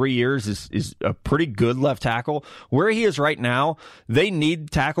be in 3 years, is a pretty good left tackle. Where he is right now, they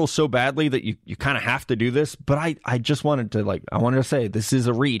need tackles so badly that you kind of have to do this. But I just wanted to say this is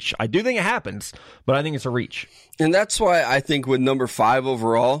a reach. I do think it happens, but I think it's a reach. And that's why I think with number 5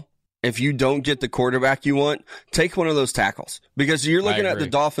 overall, if you don't get the quarterback you want, take one of those tackles. Because you're looking at the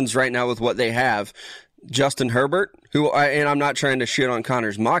Dolphins right now with what they have. Justin Herbert, and I'm not trying to shit on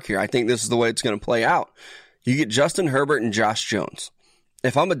Connor's mock here. I think this is the way it's going to play out. You get Justin Herbert and Josh Jones.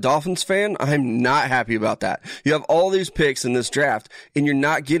 If I'm a Dolphins fan, I'm not happy about that. You have all these picks in this draft, and you're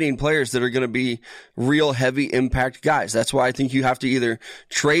not getting players that are going to be real heavy impact guys. That's why I think you have to either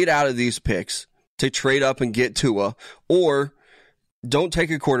trade out of these picks to trade up and get Tua, or don't take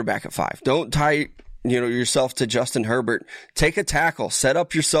a quarterback at 5. Don't tie yourself to Justin Herbert. Take a tackle, set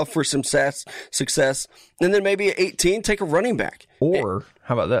up yourself for some success, and then maybe at 18, take a running back. Or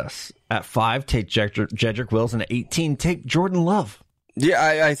how about this? At 5, take Jedrick Wills, and at 18, take Jordan Love.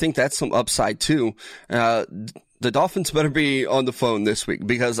 Yeah, I think that's some upside too. The Dolphins better be on the phone this week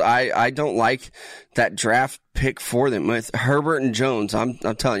because I don't like that draft pick for them with Herbert and Jones. I'm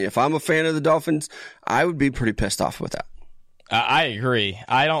telling you, if I'm a fan of the Dolphins, I would be pretty pissed off with that. I agree.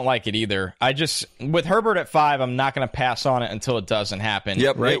 I don't like it either. With Herbert at 5, I'm not going to pass on it until it doesn't happen.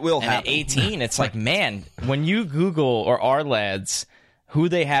 Yep, right? It will happen. At 18, it's like, man, when you Google or our lads who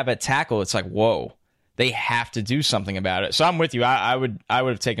they have at tackle, it's like, whoa, they have to do something about it. So I'm with you. I would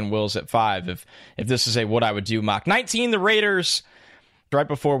have taken Wills at 5 if this is what I would do mock. 19, the Raiders. Right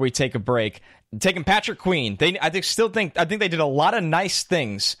before we take a break, taking Patrick Queen. I think they did a lot of nice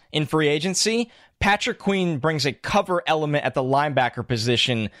things in free agency. Patrick Queen brings a cover element at the linebacker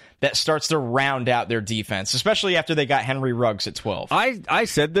position that starts to round out their defense, especially after they got Henry Ruggs at 12. I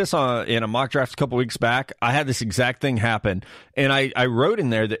said this in a mock draft a couple weeks back. I had this exact thing happen, and I wrote in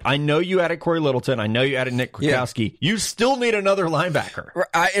there that I know you added Corey Littleton. I know you added Nick Kwiatkowski. Yeah. You still need another linebacker.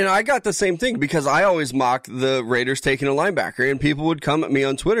 I got the same thing because I always mocked the Raiders taking a linebacker, and people would come at me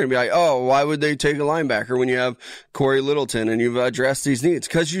on Twitter and be like, oh, why would they take a linebacker when you have Corey Littleton and you've addressed these needs?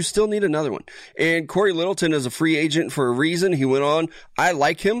 Because you still need another one. And Corey Littleton is a free agent for a reason. He went on. I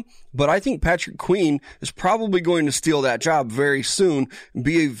like him, but I think Patrick Queen is probably going to steal that job very soon and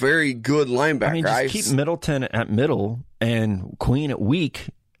be a very good linebacker. I mean, just keep Middleton at middle and Queen at weak,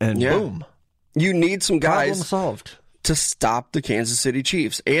 and boom. You need some guys. Problem solved. to stop the Kansas City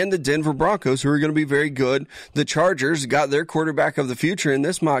Chiefs and the Denver Broncos, who are going to be very good. The Chargers got their quarterback of the future in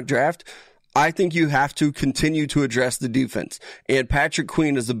this mock draft. I think you have to continue to address the defense. And Patrick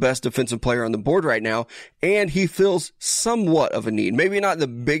Queen is the best defensive player on the board right now, and he fills somewhat of a need. Maybe not the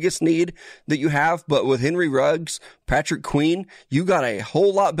biggest need that you have, but with Henry Ruggs, Patrick Queen, you got a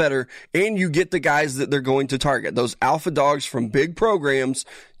whole lot better, and you get the guys that they're going to target. Those alpha dogs from big programs,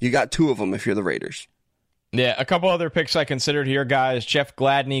 you got two of them if you're the Raiders. Yeah, a couple other picks I considered here, guys. Jeff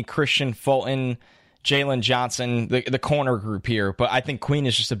Gladney, Christian Fulton, Jalen Johnson, the corner group here, but I think Queen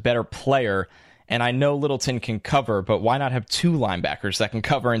is just a better player, and I know Littleton can cover, but why not have two linebackers that can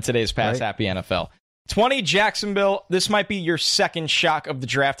cover in today's pass-happy NFL? 20, Jacksonville. This might be your second shock of the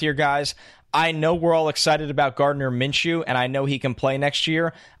draft here, guys. I know we're all excited about Gardner Minshew, and I know he can play next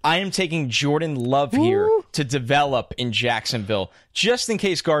year. I am taking Jordan Love here to develop in Jacksonville, just in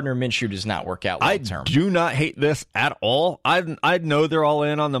case Gardner Minshew does not work out long term. I do not hate this at all. I know they're all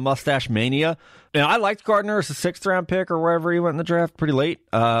in on the mustache mania. And I liked Gardner as a 6th-round pick or wherever he went in the draft pretty late.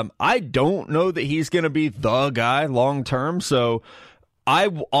 I don't know that he's going to be the guy long-term, so I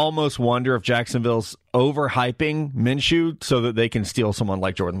almost wonder if Jacksonville's overhyping Minshew so that they can steal someone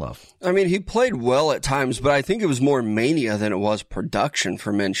like Jordan Love. I mean, he played well at times, but I think it was more mania than it was production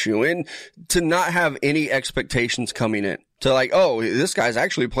for Minshew. And to not have any expectations coming in, to like, oh, this guy's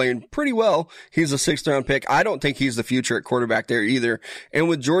actually playing pretty well. He's a 6th-round pick. I don't think he's the future at quarterback there either. And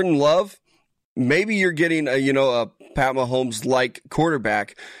with Jordan Love, maybe you're getting a Pat Mahomes-like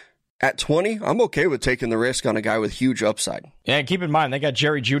quarterback. At 20, I'm okay with taking the risk on a guy with huge upside. Yeah, and keep in mind, they got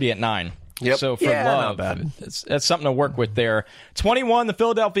Jerry Jeudy at 9. Yep. So for Love, that's something to work with there. 21, the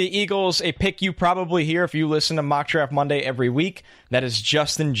Philadelphia Eagles, a pick you probably hear if you listen to Mock Draft Monday every week. That is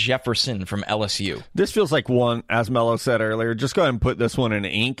Justin Jefferson from LSU. This feels like one, as Mello said earlier, just go ahead and put this one in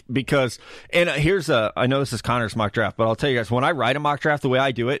ink because, and I know this is Connor's mock draft, but I'll tell you guys, when I write a mock draft, the way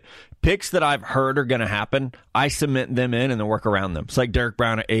I do it, picks that I've heard are going to happen, I cement them in and then work around them. It's like Derek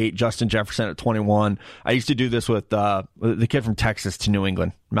Brown at 8, Justin Jefferson at 21. I used to do this with the kid from Texas to New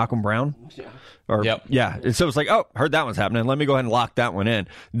England, Malcolm Brown. Yeah. And so it's like, oh, heard that one's happening. Let me go ahead and lock that one in.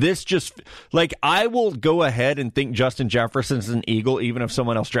 This just, like, I will go ahead and think Justin Jefferson's an Eagle even if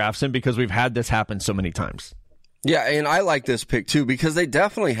someone else drafts him because we've had this happen so many times. Yeah, and I like this pick too because they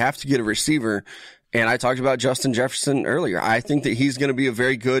definitely have to get a receiver. And I talked about Justin Jefferson earlier. I think that he's going to be a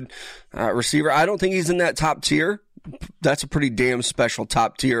very good receiver. I don't think he's in that top tier. That's a pretty damn special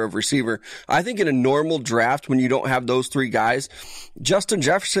top tier of receiver. I think in a normal draft, when you don't have those three guys, Justin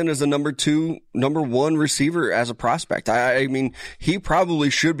Jefferson is a number 1 receiver as a prospect. I mean, he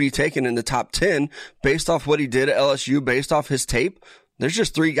probably should be taken in the top 10 based off what he did at LSU, based off his tape. There's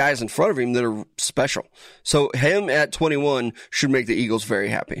just 3 guys in front of him that are special. So him at 21 should make the Eagles very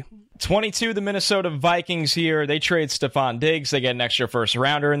happy. 22, the Minnesota Vikings here. They trade Stephon Diggs. They get an extra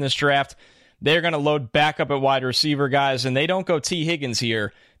first-rounder in this draft. They're going to load back up at wide receiver, guys, and they don't go T. Higgins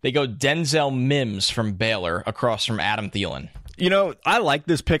here. They go Denzel Mims from Baylor across from Adam Thielen. You know, I like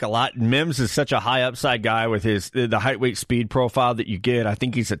this pick a lot. Mims is such a high upside guy with the height, weight, speed profile that you get. I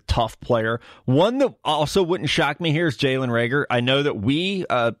think he's a tough player. One that also wouldn't shock me here is Jalen Reagor. I know that we,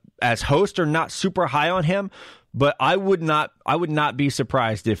 as hosts, are not super high on him, but I would not be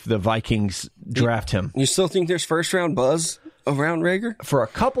surprised if the Vikings draft him. You still think there's first round buzz around Reagor? For a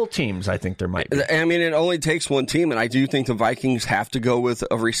couple teams, I think there might be. I mean, it only takes one team, and I do think the Vikings have to go with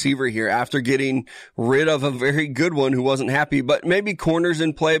a receiver here after getting rid of a very good one who wasn't happy, but maybe corners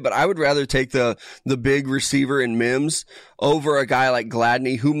in play, but I would rather take the big receiver in Mims over a guy like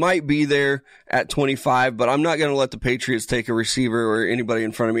Gladney, who might be there at 25, but I'm not going to let the Patriots take a receiver or anybody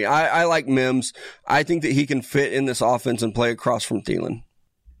in front of me. I like Mims. I think that he can fit in this offense and play across from Thielen.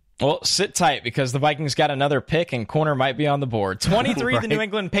 Well, sit tight because the Vikings got another pick and corner might be on the board. 23, right. The New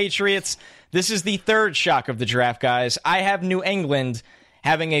England Patriots. This is the third shock of the draft, guys. I have New England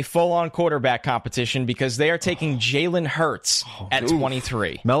having a full-on quarterback competition because they are taking Jalen Hurts at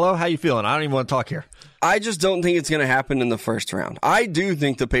 23. Mello, how you feeling? I don't even want to talk here. I just don't think it's going to happen in the first round. I do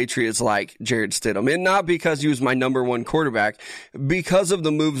think the Patriots like Jarrett Stidham, and not because he was my number 1 quarterback, because of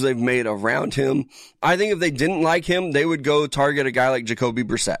the moves they've made around him. I think if they didn't like him, they would go target a guy like Jacoby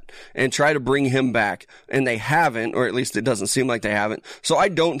Brissett and try to bring him back, and they haven't, or at least it doesn't seem like they haven't. So I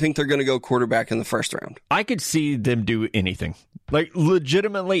don't think they're going to go quarterback in the first round. I could see them do anything. Like,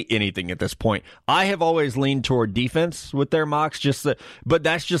 legitimately anything at this point. I have always leaned toward defense with their mocks, but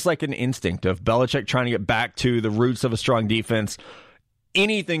that's just like an instinct of Belichick trying to get back to the roots of a strong defense.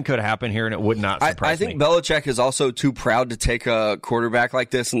 Anything could happen here, and it would not surprise me. I think Belichick is also too proud to take a quarterback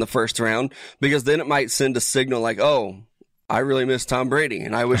like this in the first round, because then it might send a signal like, oh, I really miss Tom Brady,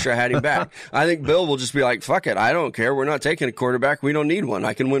 and I wish I had him back. I think Bill will just be like, fuck it, I don't care. We're not taking a quarterback. We don't need one.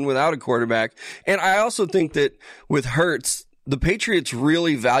 I can win without a quarterback. And I also think that with Hurts, the Patriots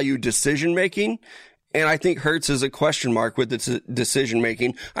really value decision-making, and I think Hurts is a question mark with its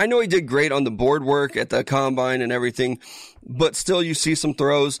decision-making. I know he did great on the board work at the combine and everything, but still you see some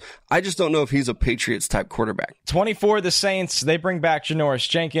throws. I just don't know if he's a Patriots-type quarterback. 24, the Saints, they bring back Janoris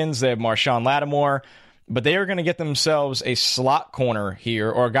Jenkins. They have Marshawn Lattimore, but they are going to get themselves a slot corner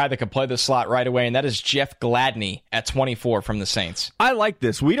here, or a guy that could play the slot right away, and that is Jeff Gladney at 24 from the Saints. I like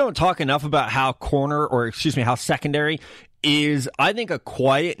this. We don't talk enough about how how secondary is, I think, a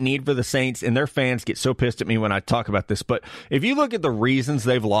quiet need for the Saints, and their fans get so pissed at me when I talk about this. But if you look at the reasons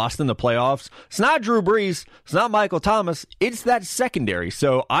they've lost in the playoffs, it's not Drew Brees, it's not Michael Thomas, it's that secondary.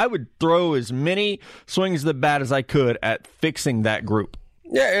 So I would throw as many swings of the bat as I could at fixing that group.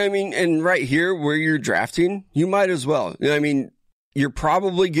 Yeah, I mean, and right here where you're drafting, you might as well. I mean, you're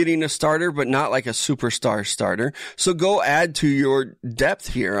probably getting a starter, but not like a superstar starter. So go add to your depth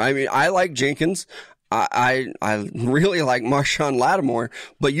here. I mean, I like Jenkins. I really like Marshawn Lattimore,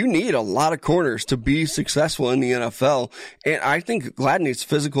 but you need a lot of corners to be successful in the NFL. And I think Gladney's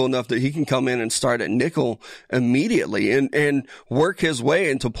physical enough that he can come in and start at nickel immediately and work his way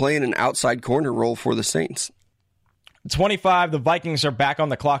into playing an outside corner role for the Saints. 25, the Vikings are back on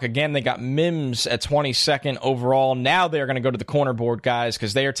the clock again. They got Mims at 22nd overall. Now they're going to go to the corner board, guys,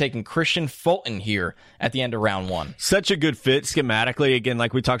 because they are taking Christian Fulton here at the end of round 1. Such a good fit schematically. Again,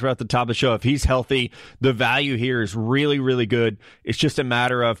 like we talked about at the top of the show, if he's healthy, the value here is really, really good. It's just a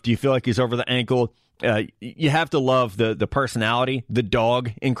matter of, do you feel like he's over the ankle? You have to love the personality. The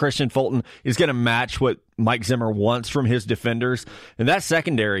dog in Christian Fulton is going to match what Mike Zimmer wants from his defenders. And that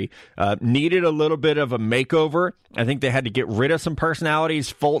secondary needed a little bit of a makeover. I think they had to get rid of some personalities.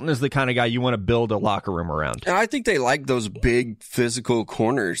 Fulton is the kind of guy you want to build a locker room around. And I think they like those big physical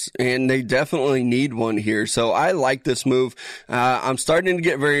corners, and they definitely need one here. So I like this move. I'm starting to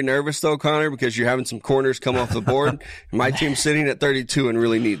get very nervous, though, Connor, because you're having some corners come off the board. My team's sitting at 32 and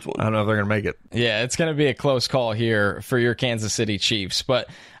really needs one. I don't know if they're going to make it. Yeah, it's going to be a close call here for your Kansas City Chiefs. But,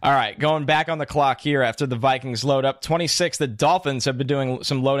 all right, going back on the clock here after the Vikings load up. 26, the Dolphins have been doing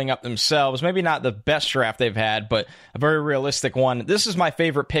some loading up themselves. Maybe not the best draft they've had, but a very realistic one. This is my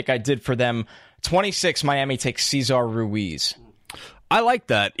favorite pick I did for them. 26, Miami takes Cesar Ruiz. I like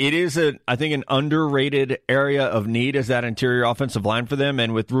that. It is, I think, an underrated area of need as that interior offensive line for them.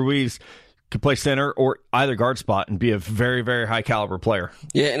 And with Ruiz, could play center or either guard spot and be a very, very high caliber player.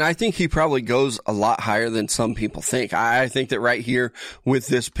 Yeah, and I think he probably goes a lot higher than some people think. I think that right here with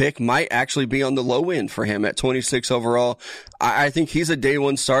this pick might actually be on the low end for him at 26 overall. I think he's a day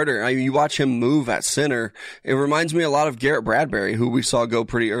one starter. I mean, you watch him move at center. It reminds me a lot of Garrett Bradbury, who we saw go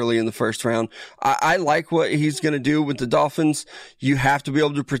pretty early in the first round. I like what he's going to do with the Dolphins. You have to be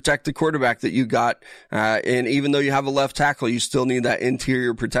able to protect the quarterback that you got. And even though you have a left tackle, you still need that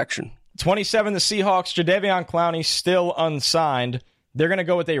interior protection. 27, the Seahawks, Jadeveon Clowney still unsigned. They're going to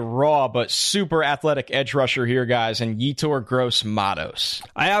go with a raw but super athletic edge rusher here, guys, and Yetur Gross-Matos.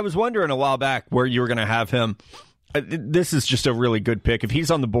 I was wondering a while back where you were going to have him. This is just a really good pick. If he's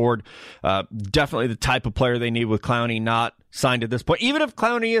on the board, definitely the type of player they need with Clowney not signed at this point. Even if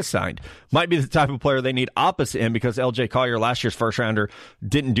Clowney is signed, might be the type of player they need opposite him because L.J. Collier, last year's first rounder,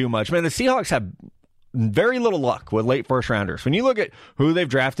 didn't do much. Man, the Seahawks have very little luck with late first rounders. When you look at who they've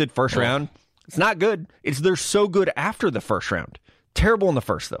drafted first round, it's not good. They're so good after the first round. Terrible in the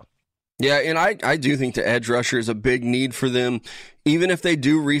first, though. Yeah, and I do think the edge rusher is a big need for them. Even if they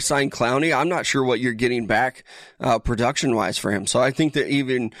do re-sign Clowney, I'm not sure what you're getting back production-wise for him. So I think that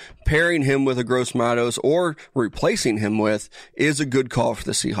even pairing him with a Gross-Matos or replacing him with is a good call for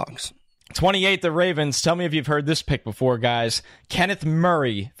the Seahawks. 28, the Ravens. Tell me if you've heard this pick before, guys. Kenneth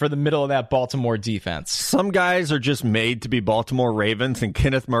Murray for the middle of that Baltimore defense. Some guys are just made to be Baltimore Ravens, and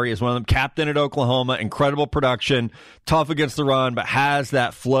Kenneth Murray is one of them. Captain at Oklahoma, incredible production, tough against the run, but has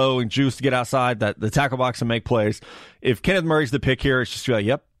that flow and juice to get outside the tackle box and make plays. If Kenneth Murray's the pick here, it's just like,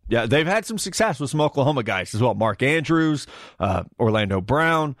 yep. Yeah, they've had some success with some Oklahoma guys as well. Mark Andrews, Orlando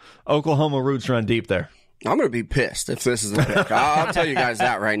Brown. Oklahoma roots run deep there. I'm going to be pissed if this is a pick. I'll tell you guys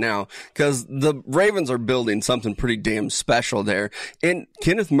that right now, because the Ravens are building something pretty damn special there. And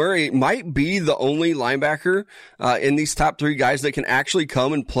Kenneth Murray might be the only linebacker in these top three guys that can actually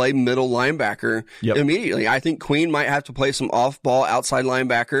come and play middle linebacker immediately. I think Queen might have to play some off-ball outside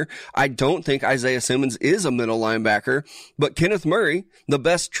linebacker. I don't think Isaiah Simmons is a middle linebacker, but Kenneth Murray, the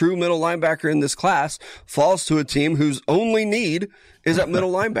best true middle linebacker in this class, falls to a team whose only need is at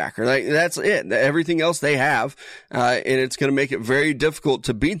middle linebacker. Like, that's it. Everything else they have, and it's going to make it very difficult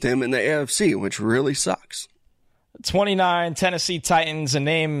to beat them in the AFC, which really sucks. 29 Tennessee Titans, a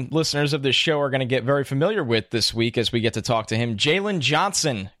name listeners of this show are going to get very familiar with this week as we get to talk to him. Jalen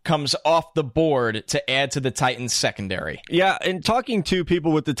Johnson comes off the board to add to the Titans secondary. Yeah, and talking to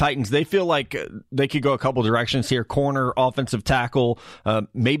people with the Titans, they feel like they could go a couple directions here. Corner, offensive tackle,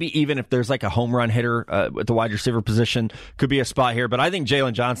 maybe even if there's like a home run hitter at the wide receiver position, could be a spot here. But I think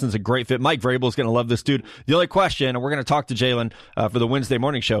Jalen Johnson's a great fit. Mike Vrabel's going to love this dude. The only question, and we're going to talk to Jalen for the Wednesday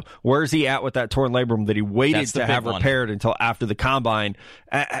morning show, where's he at with that torn labrum that he waited to have repaired until after the combine?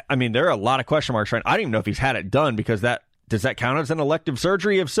 I mean, there are a lot of question marks right now. I don't even know if he's had it done because does that count as an elective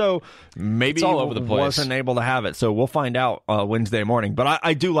surgery? If so, maybe it's all over the place. Wasn't able to have it. So we'll find out Wednesday morning. But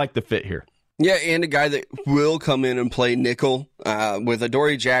I do like the fit here. Yeah, and a guy that will come in and play nickel with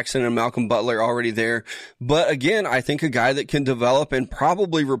Adoree Jackson and Malcolm Butler already there. But again, I think a guy that can develop and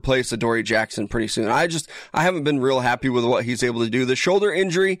probably replace Adoree Jackson pretty soon. I haven't been real happy with what he's able to do. The shoulder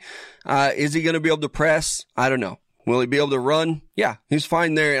injury, is he going to be able to press? I don't know. Will he be able to run? Yeah, he's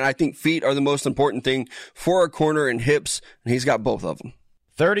fine there. And I think feet are the most important thing for a corner and hips. And he's got both of them.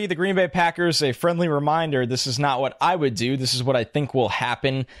 30, the Green Bay Packers, a friendly reminder, this is not what I would do. This is what I think will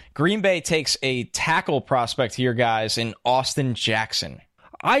happen. Green Bay takes a tackle prospect here, guys, in Austin Jackson.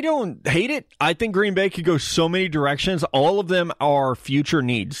 I don't hate it. I think Green Bay could go so many directions. All of them are future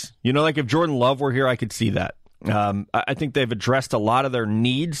needs. You know, like if Jordan Love were here, I could see that. I think they've addressed a lot of their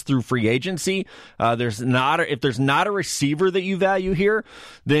needs through free agency. If there's not a receiver that you value here,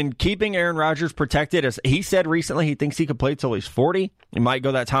 then keeping Aaron Rodgers protected, as he said recently, he thinks he could play till he's 40. He might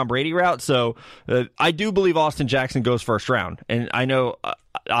go that Tom Brady route. So I do believe Austin Jackson goes first round. And I know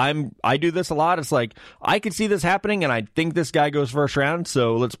I do this a lot. It's like I could see this happening, and I think this guy goes first round.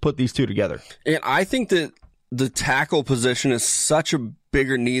 So let's put these two together. And I think that the tackle position is such a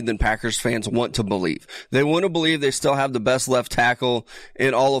bigger need than Packers fans want to believe. They want to believe they still have the best left tackle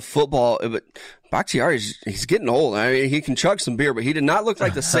in all of football, but Bakhtiari, he's getting old. I mean, he can chug some beer, but he did not look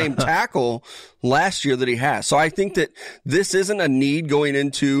like the same tackle last year that he has. So I think that this isn't a need going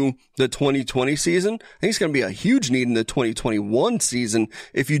into the 2020 season. I think it's going to be a huge need in the 2021 season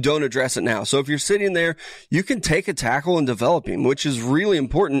if you don't address it now. So if you're sitting there, you can take a tackle and develop him, which is really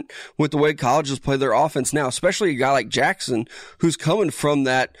important with the way colleges play their offense now, especially a guy like Jackson who's coming from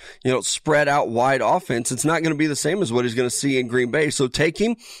that, spread out wide offense. It's not going to be the same as what he's going to see in Green Bay. So take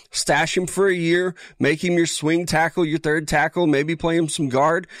him, stash him for a year, make him your swing tackle, your third tackle, maybe play him some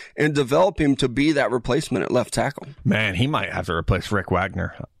guard, and develop him to be that replacement at left tackle. Man, he might have to replace Rick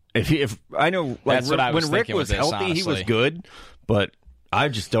Wagner. If I know, like, when Rick was healthy, honestly, he was good, but I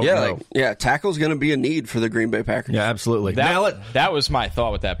just don't know. Tackle's going to be a need for the Green Bay Packers. Yeah, absolutely. That was my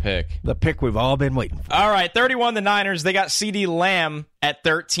thought with that pick. The pick we've all been waiting for. All right, 31, the Niners. They got CeeDee Lamb at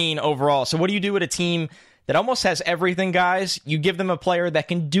 13 overall. So what do you do with a team that almost has everything, guys? You give them a player that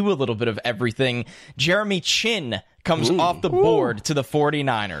can do a little bit of everything. Jeremy Chin comes off the board to the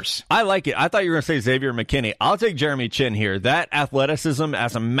 49ers. I like it. I thought you were going to say Xavier McKinney. I'll take Jeremy Chin here. That athleticism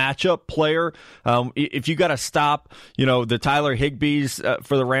as a matchup player, if you got to stop, the Tyler Higbees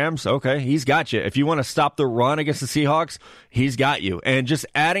for the Rams, okay, he's got you. If you want to stop the run against the Seahawks, he's got you. And just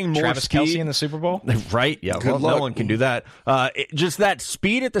adding more Travis speed. Kelce in the Super Bowl? Right, yeah. Well, no one can do that. Just that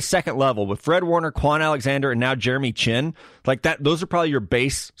speed at the second level with Fred Warner, Quan Alexander, and now Jeremy Chin, like that. Those are probably your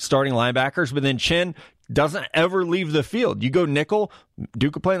base starting linebackers, but then Chin doesn't ever leave the field. You go nickel,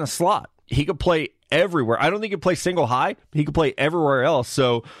 Duke could play in the slot. He could play everywhere. I don't think he could play single high. He could play everywhere else.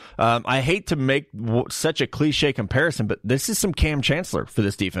 So I hate to make such a cliche comparison, but this is some Cam Chancellor for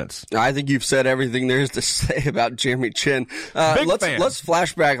this defense. I think you've said everything there is to say about Jeremy Chin. Let's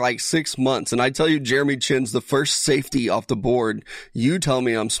flash back like 6 months, and I tell you Jeremy Chin's the first safety off the board. You tell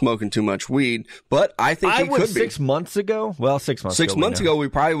me I'm smoking too much weed, but I think he could be. 6 months ago? Well, 6 months ago. 6 months ago, we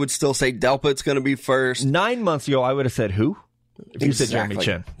probably would still say Delpit's going to be first. 9 months ago, I would have said who? If you said Jeremy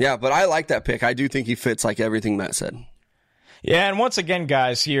Chin. Yeah, but I like that pick. I do think he fits like everything Matt said. Yeah, and once again,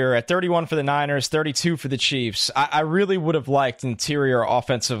 guys, here at 31 for the Niners, 32 for the Chiefs, I really would have liked interior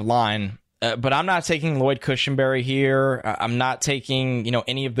offensive line, but I'm not taking Lloyd Cushenberry here. I'm not taking,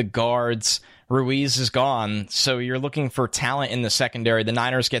 any of the guards. Ruiz is gone, so you're looking for talent in the secondary. The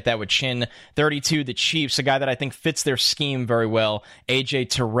Niners get that with Chin. 32, the Chiefs, a guy that I think fits their scheme very well. A.J.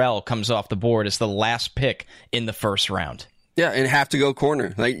 Terrell comes off the board as the last pick in the first round. Yeah, and have to go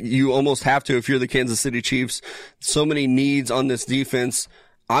corner. Like, you almost have to if you're the Kansas City Chiefs. So many needs on this defense.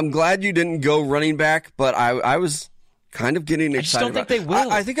 I'm glad you didn't go running back, but I was kind of getting excited. I just don't think they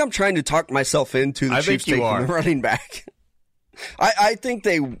will. I think I'm trying to talk myself into the Chiefs taking the running back. I think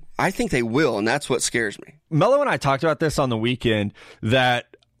they will, and that's what scares me. Mello and I talked about this on the weekend,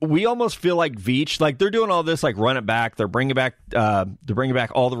 that we almost feel like Veach, like they're doing all this, like run it back. They're bringing back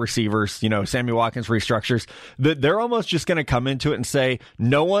all the receivers. Sammy Watkins restructures. They're almost just going to come into it and say,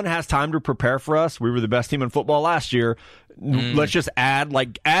 no one has time to prepare for us. We were the best team in football last year. Let's just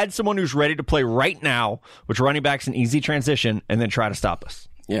add someone who's ready to play right now, which running back's an easy transition, and then try to stop us.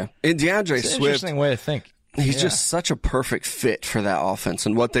 Yeah, and DeAndre it's an Swift. Interesting way to think. He's just such a perfect fit for that offense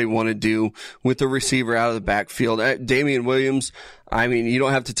and what they want to do with the receiver out of the backfield. Damian Williams, I mean, you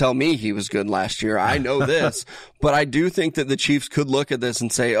don't have to tell me he was good last year. I know this. But I do think that the Chiefs could look at this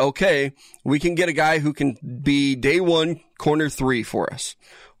and say, okay, we can get a guy who can be day one corner 3 for us.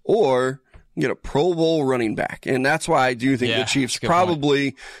 Or get a Pro Bowl running back. And that's why I do think the Chiefs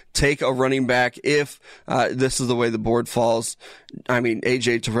probably take a running back if this is the way the board falls. I mean,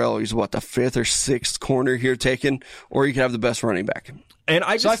 A.J. Terrell, he's the 5th or 6th corner here taken, or you could have the best running back. And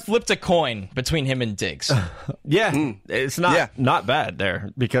I flipped a coin between him and Diggs. It's not bad there,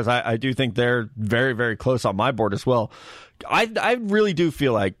 because I do think they're very, very close on my board as well. I really do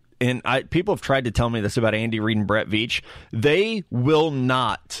feel like, and people have tried to tell me this about Andy Reid and Brett Veach, they will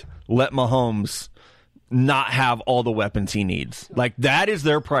not let Mahomes not have all the weapons he needs. Like, that is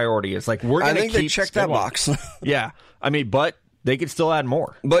their priority. It's like, we're going to keep... I think they check that box. Yeah. I mean, but they could still add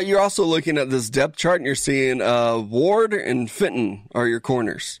more. But you're also looking at this depth chart, and you're seeing Ward and Fenton are your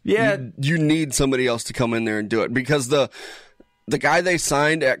corners. Yeah. You need somebody else to come in there and do it, because the guy they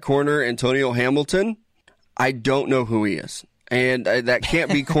signed at corner, Antonio Hamilton, I don't know who he is. And that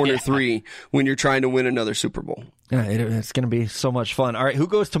can't be corner 3 when you're trying to win another Super Bowl. Yeah, it's going to be so much fun. All right, who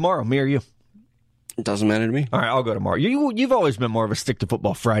goes tomorrow, me or you? It doesn't matter to me. All right, I'll go tomorrow. You've always been more of a stick to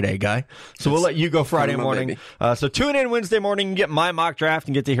football Friday guy, so we'll let you go Friday morning. So tune in Wednesday morning and get my mock draft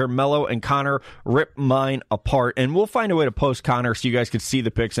and get to hear Mello and Connor rip mine apart. And we'll find a way to post Connor so you guys can see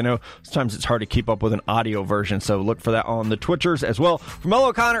the picks. I know sometimes it's hard to keep up with an audio version, so look for that on the Twitchers as well. For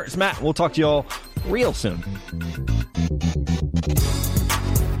Mello, Connor, it's Matt. We'll talk to you all real soon.